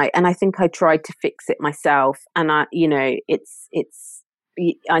overnight. And I think I tried to fix it myself. And I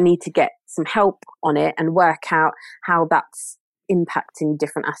need to get some help on it and work out how that's impacting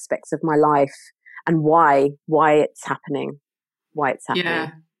different aspects of my life and why it's happening.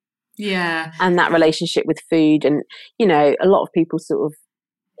 Yeah. And that relationship with food. And, you know, a lot of people sort of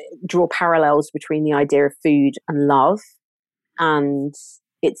draw parallels between the idea of food and love. And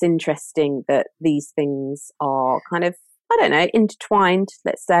it's interesting that these things are kind of, I don't know, intertwined,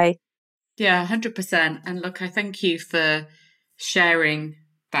 let's say. Yeah, 100%. And look, I thank you for sharing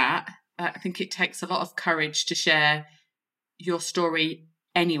that. I think it takes a lot of courage to share your story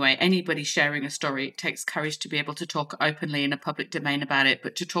anyway. Anybody sharing a story, it takes courage to be able to talk openly in a public domain about it,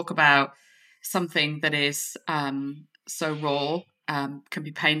 but to talk about something that is so raw, can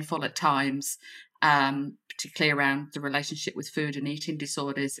be painful at times, particularly around the relationship with food and eating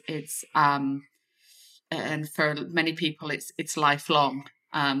disorders. It's and for many people it's lifelong.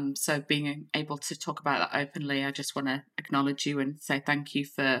 So being able to talk about that openly, I just want to acknowledge you and say thank you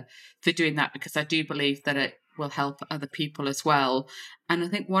for doing that, because I do believe that it will help other people as well. And I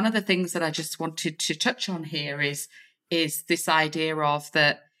think one of the things that I just wanted to touch on here is this idea of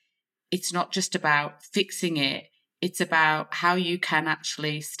that it's not just about fixing it. It's about how you can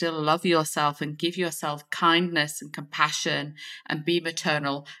actually still love yourself and give yourself kindness and compassion and be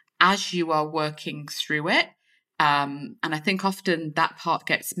maternal as you are working through it. And I think often that part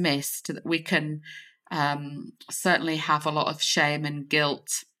gets missed, that we can certainly have a lot of shame and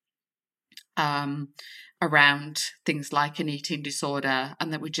guilt around things like an eating disorder,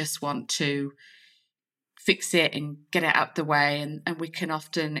 and that we just want to fix it and get it out the way. And we can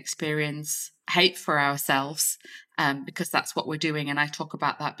often experience hate for ourselves because that's what we're doing. And I talk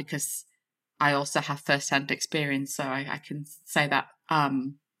about that because I also have firsthand experience, so I can say that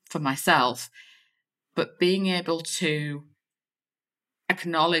for myself. But being able to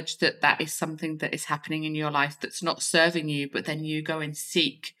acknowledge that that is something that is happening in your life that's not serving you, but then you go and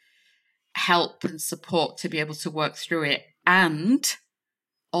seek help and support to be able to work through it, and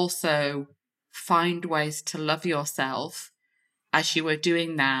also find ways to love yourself as you are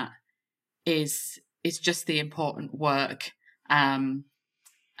doing that is just the important work. And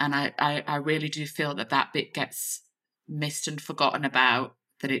I really do feel that bit gets missed and forgotten about,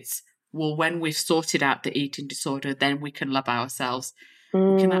 that it's, well, when we've sorted out the eating disorder, then we can love ourselves.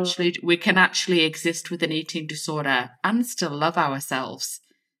 We can actually exist with an eating disorder and still love ourselves.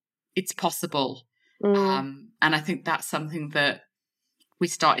 It's possible. And I think that's something that we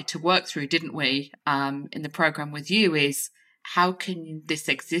started to work through, didn't we, in the program with you, is how can this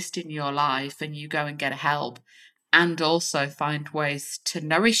exist in your life and you go and get help and also find ways to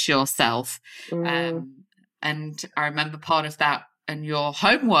nourish yourself. And I remember part of that and your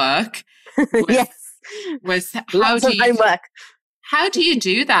homework was, yes, was homework. How do you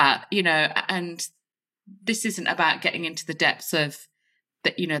do that? And this isn't about getting into the depths of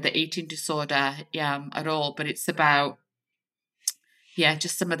the eating disorder at all, but it's about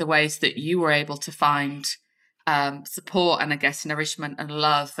just some of the ways that you were able to find support and I guess nourishment and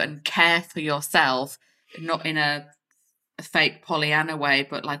love and care for yourself, not in a fake Pollyanna way,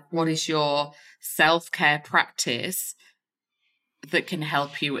 but like, what is your self-care practice that can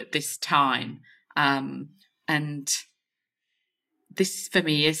help you at this time? And this for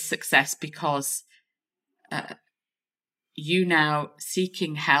me is success, because you now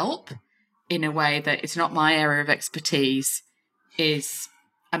seeking help in a way that is not my area of expertise is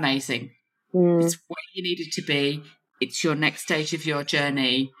amazing. It's where you needed to be. It's your next stage of your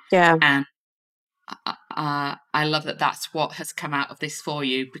journey. Yeah. And I love that that's what has come out of this for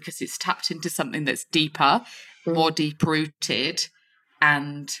you, because it's tapped into something that's deeper, more deep-rooted,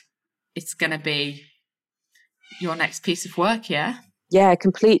 and it's going to be your next piece of work, yeah? Yeah,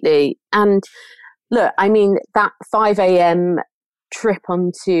 completely. And look, I mean, that 5 a.m. trip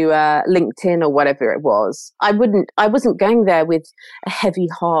onto LinkedIn or whatever it was, I wasn't going there with a heavy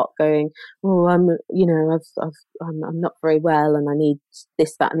heart going, oh, I'm not very well and I need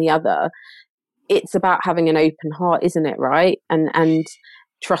this, that and the other. It's about having an open heart, isn't it? Right. And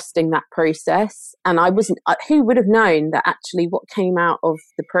trusting that process. And I wasn't, who would have known that actually what came out of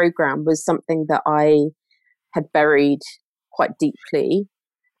the program was something that I had buried quite deeply.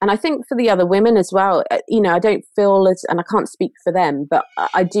 And I think for the other women as well, I don't feel as, and I can't speak for them, but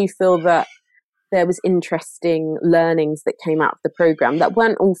I do feel that there was interesting learnings that came out of the program that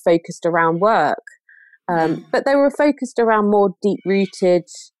weren't all focused around work, but they were focused around more deep-rooted,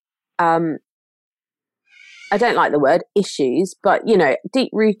 I don't like the word issues, but,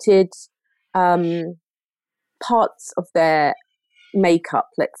 deep-rooted parts of their makeup,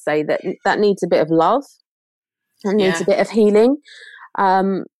 let's say, that needs a bit of love and needs a bit of healing.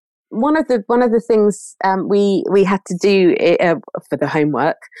 One of the things we had to do for the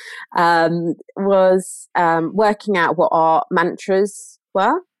homework was working out what our mantras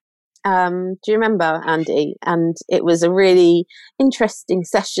were. Do you remember, Andy? And it was a really interesting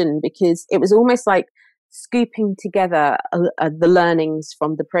session because it was almost like scooping together the learnings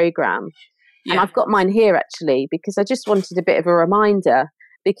from the program. Yeah. And I've got mine here actually because I just wanted a bit of a reminder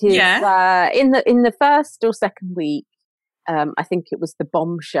because in the first or second week, I think it was the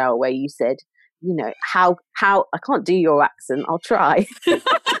bombshell where you said, how I can't do your accent, I'll try.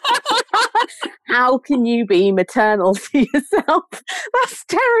 How can you be maternal to yourself? That's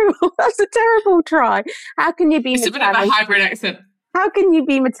terrible. That's a terrible try. How can you be maternal? It's a bit of a hybrid accent. How can you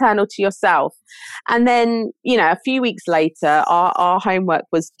be maternal to yourself? And then, a few weeks later, our homework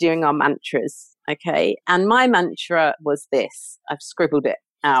was doing our mantras. Okay. And my mantra was this. I've scribbled it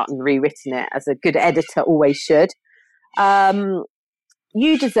out and rewritten it as a good editor always should.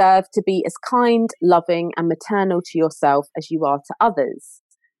 You deserve to be as kind, loving, and maternal to yourself as you are to others.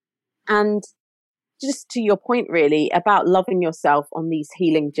 And just to your point, really, about loving yourself on these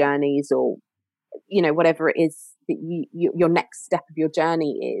healing journeys or, whatever it is that your next step of your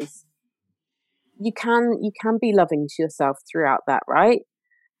journey is, you can be loving to yourself throughout that, right?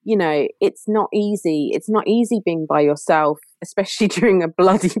 It's not easy. It's not easy being by yourself, especially during a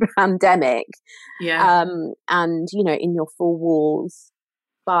bloody pandemic. Yeah. And, in your four walls.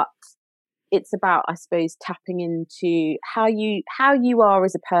 But it's about, I suppose, tapping into how you are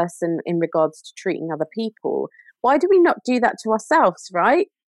as a person in regards to treating other people. Why do we not do that to ourselves, right?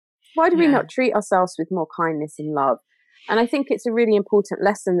 Why do we Yeah. not treat ourselves with more kindness and love? And I think it's a really important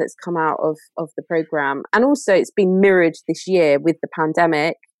lesson that's come out of the program. And also it's been mirrored this year with the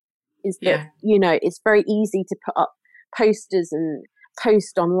pandemic, is that, Yeah. it's very easy to put up posters and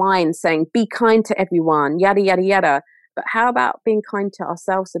post online saying, be kind to everyone, yada, yada, yada. But how about being kind to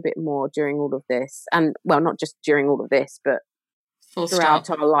ourselves a bit more during all of this? And well, not just during all of this, but Full throughout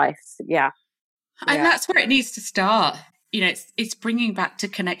stop. our lives. Yeah. And Yeah. that's where it needs to start. It's bringing back to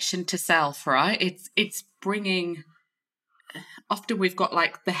connection to self, right? It's bringing, often we've got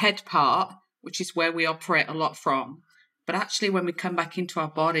like the head part, which is where we operate a lot from. But actually, when we come back into our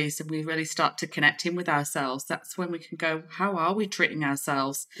bodies and we really start to connect in with ourselves, that's when we can go, how are we treating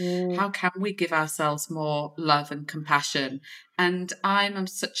ourselves? How can we give ourselves more love and compassion? And I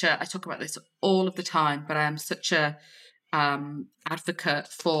talk about this all of the time, but I am such a advocate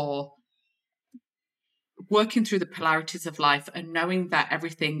for working through the polarities of life and knowing that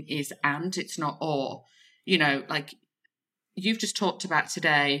everything is and, it's not or. Like you've just talked about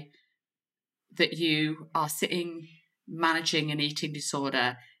today, that you are sitting managing an eating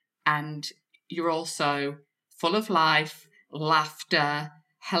disorder, and you're also full of life, laughter,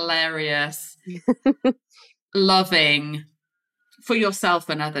 hilarious, loving for yourself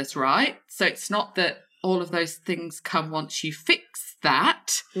and others, right? So it's not that all of those things come once you fix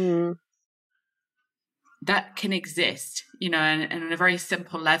that. That can exist, and on a very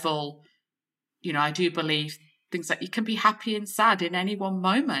simple level, I do believe things like you can be happy and sad in any one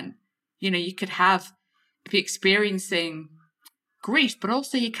moment. You could be experiencing grief, but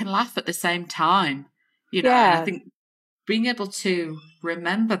also you can laugh at the same time, and I Yeah. think being able to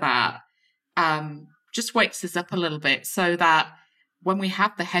remember that just wakes us up a little bit, so that when we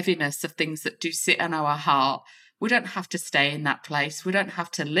have the heaviness of things that do sit in our heart, we don't have to stay in that place. We don't have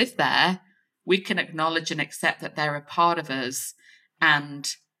to live there. We can acknowledge and accept that they're a part of us.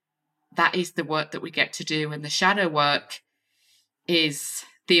 And that is the work that we get to do. And the shadow work is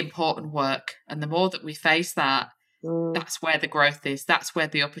the important work. And the more that we face that, that's where the growth is. That's where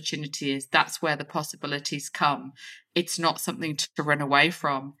the opportunity is. That's where the possibilities come. It's not something to run away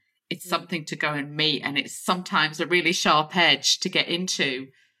from. It's something to go and meet. And it's sometimes a really sharp edge to get into.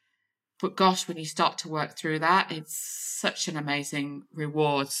 But gosh, when you start to work through that, it's such an amazing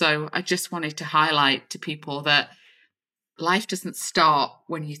reward. So I just wanted to highlight to people that life doesn't start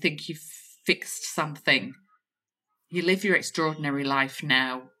when you think you've fixed something. You live your extraordinary life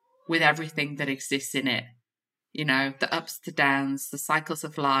now with everything that exists in it. The ups, the downs, the cycles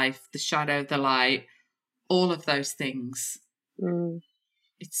of life, the shadow, the light, all of those things.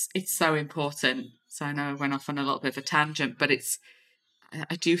 It's so important. So I know I went off on a little bit of a tangent, but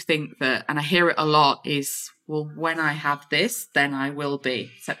I do think that, and I hear it a lot, is, well, when I have this, then I will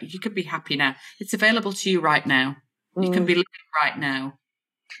be. So you can be happy now. It's available to you right now. You can be living right now.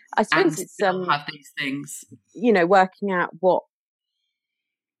 I suppose and it's still have these things. Working out what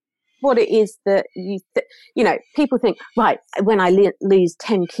it is that people think, right, when I lose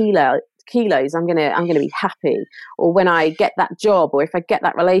 10 kilos, I'm gonna be happy, or when I get that job, or if I get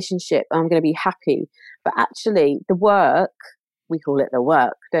that relationship, I'm gonna be happy. But actually the work, we call it the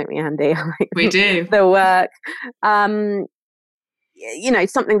work, don't we, Andy? We do. The work.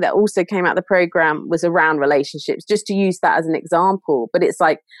 Something that also came out of the program was around relationships, just to use that as an example. But it's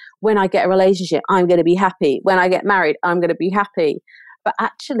like, when I get a relationship, I'm going to be happy. When I get married, I'm going to be happy. But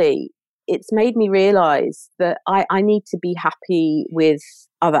actually, it's made me realize that I need to be happy with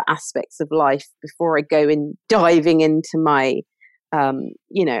other aspects of life before I go in diving into my,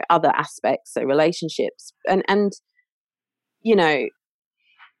 other aspects, so relationships. And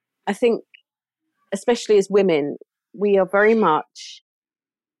I think, especially as women, we are very much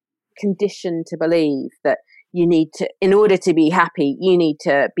conditioned to believe that you need to, in order to be happy, you need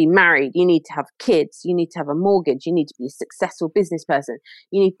to be married, you need to have kids, you need to have a mortgage, you need to be a successful business person,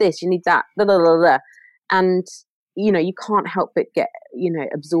 you need this, you need that, blah, blah, blah, blah. And you can't help but get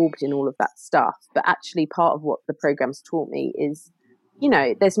absorbed in all of that stuff. But actually, part of what the program's taught me is,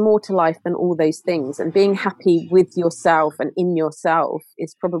 there's more to life than all those things, and being happy with yourself and in yourself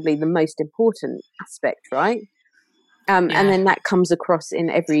is probably the most important aspect, right? And then that comes across in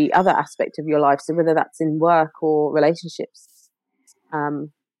every other aspect of your life. So whether that's in work or relationships, but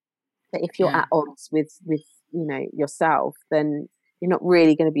if you're at odds with yourself, then you're not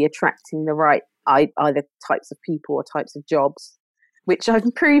really going to be attracting the right either types of people or types of jobs, which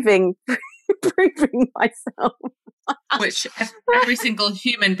I'm proving myself. Which every single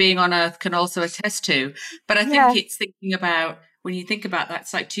human being on earth can also attest to. But I think it's thinking about, when you think about that,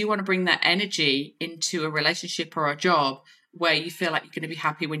 it's like, do you want to bring that energy into a relationship or a job where you feel like you're going to be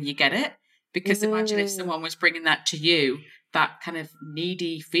happy when you get it? Because imagine if someone was bringing that to you, that kind of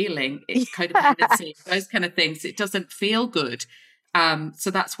needy feeling, it's codependency, those kind of things. It doesn't feel good.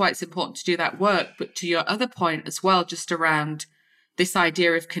 So that's why it's important to do that work. But to your other point as well, just around this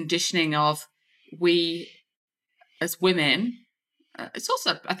idea of conditioning of we as women, it's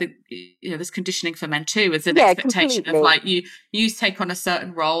also, I think, there's conditioning for men too, as an expectation completely. of like you take on a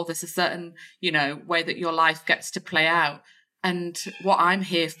certain role, there's a certain, way that your life gets to play out. And what I'm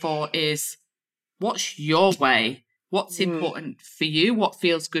here for is, what's your way? What's important for you? What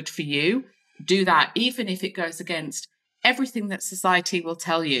feels good for you? Do that, even if it goes against everything that society will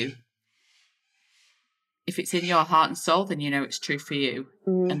tell you. If it's in your heart and soul, then it's true for you.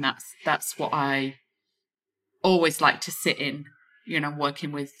 And that's what I always like to sit in,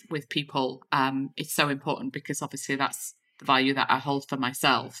 working with people. It's so important because obviously that's the value that I hold for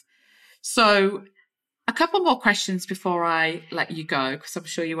myself. So a couple more questions before I let you go, because I'm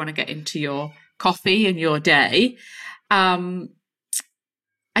sure you want to get into your coffee and your day. I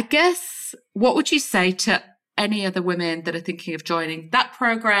guess, what would you say to any other women that are thinking of joining that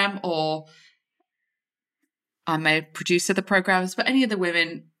program, or I may produce other programs, but any of the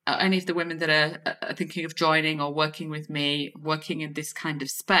women that are thinking of joining or working with me, working in this kind of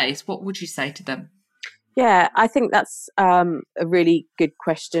space, what would you say to them? Yeah, I think that's a really good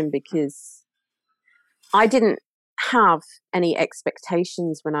question, because I didn't have any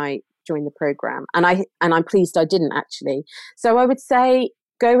expectations when I joined the program, and I'm pleased I didn't, actually. So I would say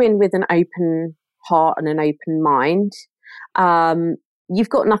go in with an open heart and an open mind. You've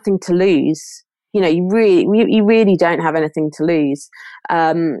got nothing to lose. You really don't have anything to lose.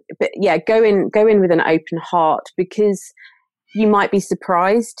 But yeah, go in with an open heart, because you might be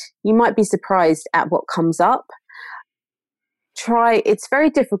surprised. You might be surprised at what comes up. It's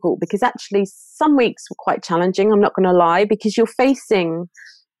very difficult, because actually some weeks were quite challenging, I'm not going to lie, because you're facing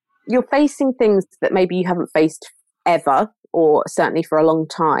things that maybe you haven't faced ever, or certainly for a long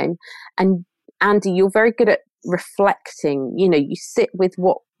time. And Andy, you're very good at reflecting. You sit with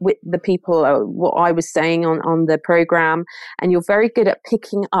the people, what I was saying on the program, and you're very good at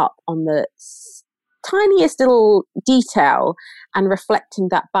picking up on the tiniest little detail and reflecting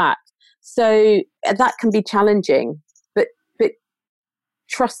that back. So that can be challenging, but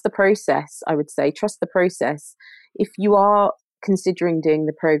trust the process. I would say trust the process. If you are considering doing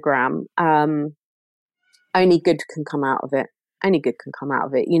the program, only good can come out of it. Only good can come out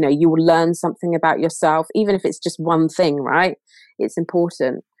of it. You will learn something about yourself, even if it's just one thing, right? It's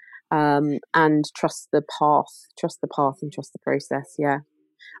important. And trust the path and trust the process. Yeah.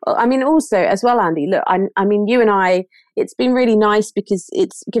 I mean, also as well, Andy, look, I mean, you and I, it's been really nice, because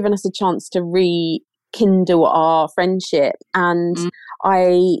it's given us a chance to rekindle our friendship. And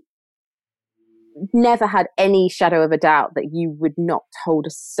I never had any shadow of a doubt that you would not hold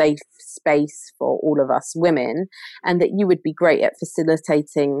a safe space for all of us women, and that you would be great at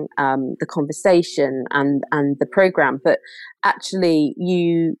facilitating the conversation and the program. But actually,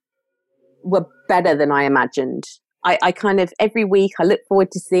 you were better than I imagined. I kind of, every week I look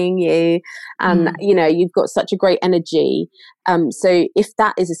forward to seeing you, and you've got such a great energy. So if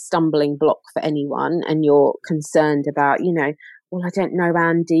that is a stumbling block for anyone, and you're concerned about, well, I don't know,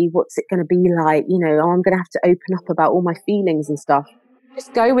 Andy, what's it going to be like? I'm going to have to open up about all my feelings and stuff.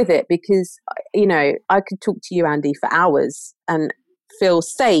 Just go with it, because, I could talk to you, Andy, for hours and feel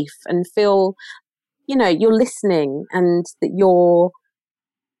safe and feel, you're listening, and that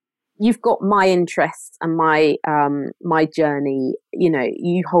you've got my interests and my journey.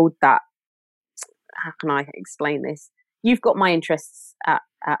 You hold that. How can I explain this? You've got my interests at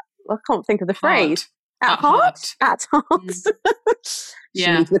I can't think of the phrase. At heart. At heart.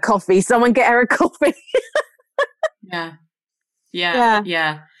 She needs the coffee. Someone get her a coffee. Yeah.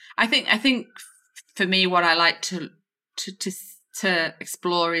 I think for me, what I like to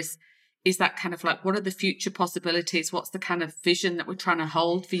explore is that kind of like, what are the future possibilities? What's the kind of vision that we're trying to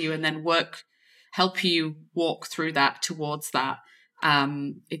hold for you, and then help you walk through that, towards that.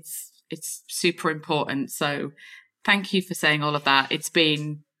 It's super important. So thank you for saying all of that. It's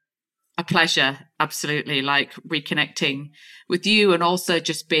been a pleasure, absolutely, like reconnecting with you, and also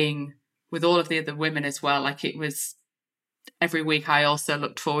just being with all of the other women as well. Like, it was every week. I also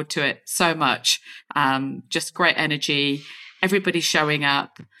looked forward to it so much. Just great energy, everybody showing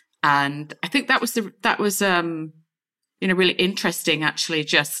up. And I think that was really interesting, actually,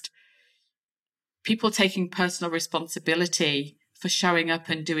 just people taking personal responsibility for showing up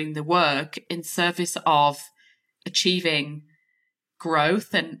and doing the work in service of achieving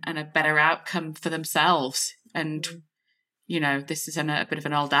growth and a better outcome for themselves. And, this is a bit of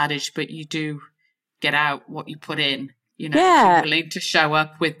an old adage, but you do get out what you put in, if you're willing to show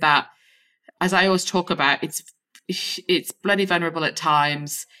up with that. As I always talk about, it's it's bloody vulnerable at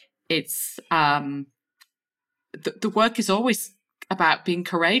times. It's the work is always about being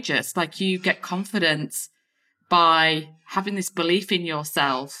courageous. Like, you get confidence by having this belief in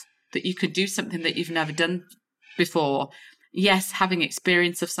yourself that you could do something that you've never done before. Yes, having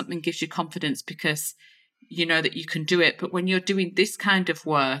experience of something gives you confidence because you know that you can do it. But when you're doing this kind of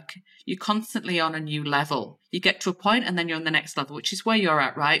work, you're constantly on a new level. You get to a point and then you're on the next level, which is where you're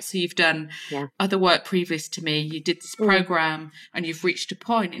at, right? So you've done other work previous to me. You did this program and you've reached a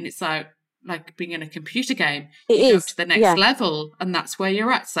point, and it's like being in a computer game. You go to the next level, and that's where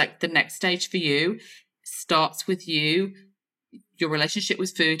you're at. It's like the next stage for you starts with you, your relationship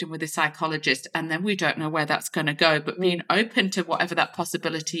with food and with a psychologist, and then we don't know where that's going to go. But being open to whatever that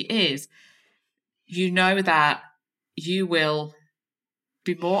possibility is, you know that you will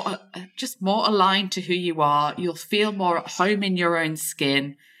be more aligned to who you are. You'll feel more at home in your own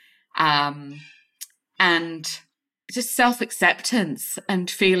skin, and just self-acceptance and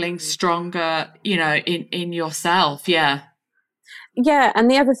feeling stronger, in yourself. Yeah. And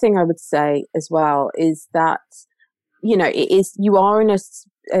the other thing I would say as well is that, you are in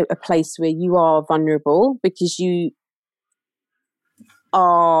a place where you are vulnerable because you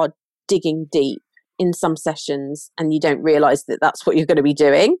are digging deep in some sessions and you don't realize that that's what you're going to be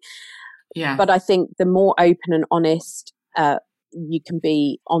doing. Yeah. But I think the more open and honest you can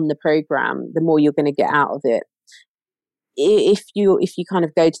be on the program, the more you're going to get out of it. If you kind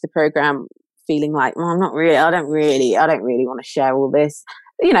of go to the program feeling like, well, I don't really want to share all this,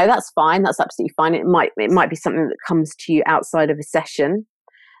 that's fine. That's absolutely fine. It might be something that comes to you outside of a session.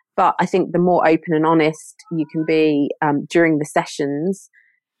 But I think the more open and honest you can be during the sessions,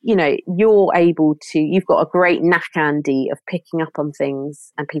 you're able to, you've got a great knack, Andy, of picking up on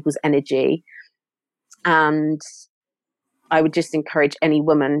things and people's energy. And I would just encourage any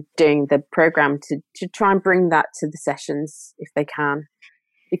woman doing the program to try and bring that to the sessions if they can,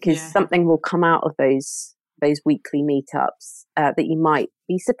 because something will come out of those weekly meetups that you might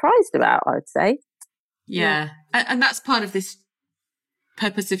be surprised about, I would say. Yeah. And that's part of this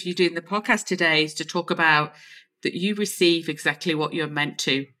purpose of you doing the podcast today, is to talk about that you receive exactly what you're meant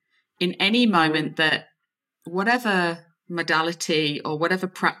to in any moment, that whatever modality or whatever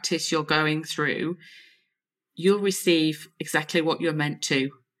practice you're going through, you'll receive exactly what you're meant to.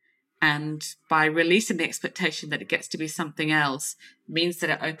 And by releasing the expectation that it gets to be something else means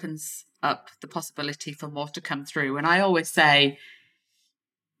that it opens up the possibility for more to come through. And I always say,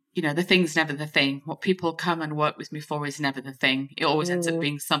 the thing's never the thing. What people come and work with me for is never the thing. It always ends up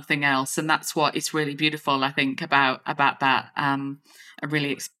being something else. And that's what is really beautiful, I think, about that, and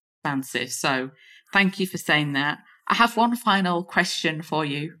really expansive. So thank you for saying that. I have one final question for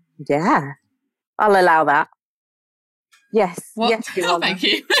you. Yeah, I'll allow that. Yes. What? Yes, Your Honour. Thank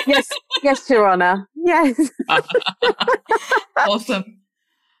you. Yes, Your Honour. Yes. Awesome.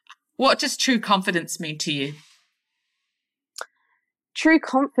 What does true confidence mean to you? True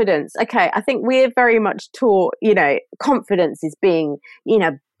confidence. Okay, I think we're very much taught, confidence is being,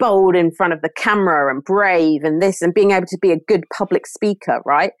 bold in front of the camera and brave and this, and being able to be a good public speaker,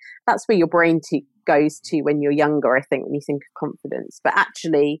 right? That's where your brain goes to when you're younger, I think, when you think of confidence. But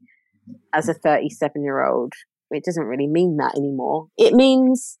actually, as a 37-year-old, it doesn't really mean that anymore. It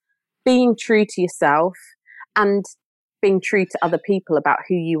means being true to yourself and being true to other people about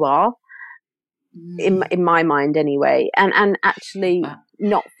who you are. In my mind anyway, and actually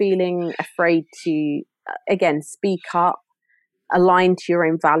not feeling afraid to again speak up, align to your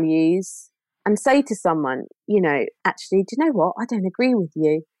own values, and say to someone, actually, do you know what, I don't agree with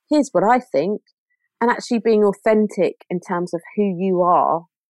you, here's what I think. And actually being authentic in terms of who you are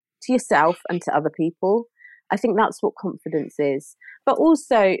to yourself and to other people. I think that's what confidence is. But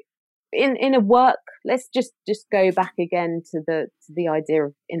also in a work, let's just go back again to the idea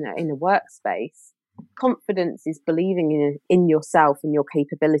of in a workspace. Confidence is believing in yourself and your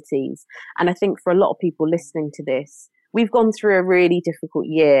capabilities. And I think for a lot of people listening to this, we've gone through a really difficult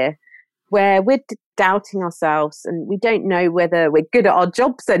year where we're doubting ourselves and we don't know whether we're good at our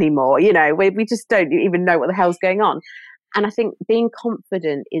jobs anymore. We just don't even know what the hell's going on. And I think being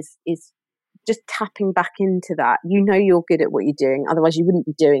confident is just tapping back into that. You're good at what you're doing, otherwise you wouldn't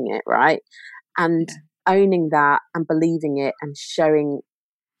be doing it, right? And owning that and believing it and showing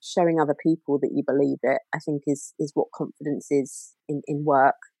other people that you believe it, I think is what confidence is in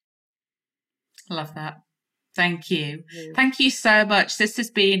work. I love that. Thank you. Thank you so much. This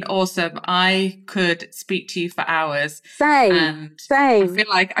has been awesome. I could speak to you for hours. Same. I feel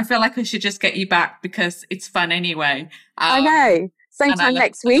like I should just get you back because it's fun anyway. I know. Same time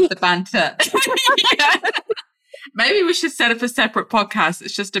next week. The banter. Maybe we should set up a separate podcast.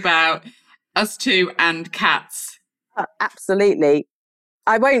 It's just about us two and cats. Absolutely.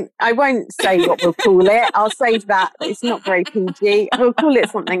 I won't say what we'll call it. I'll save that. It's not very PG. We'll call it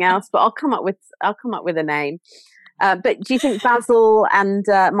something else, but I'll come up with a name. But do you think Basil and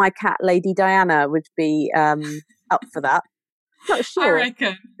my cat Lady Diana would be up for that? Not sure. I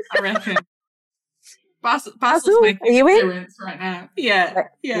reckon. Basil's Basil, making are you in? influence right now. Yeah.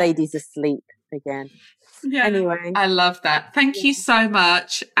 Lady's asleep again. Yeah. Anyway, I love that. Thank you so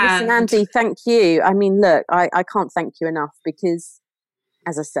much. Listen, Andy, thank you. I mean, look, I can't thank you enough because,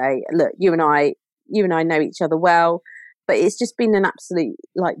 as I say, look, you and I know each other well, but it's just been an absolute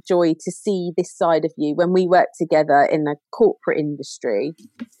joy to see this side of you. When we worked together in the corporate industry,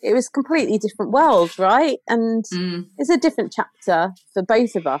 it was a completely different world, right? And it's a different chapter for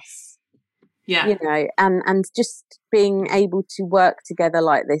both of us. Yeah. You know, and just being able to work together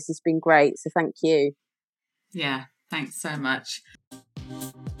like this has been great. So thank you. Yeah, thanks so much.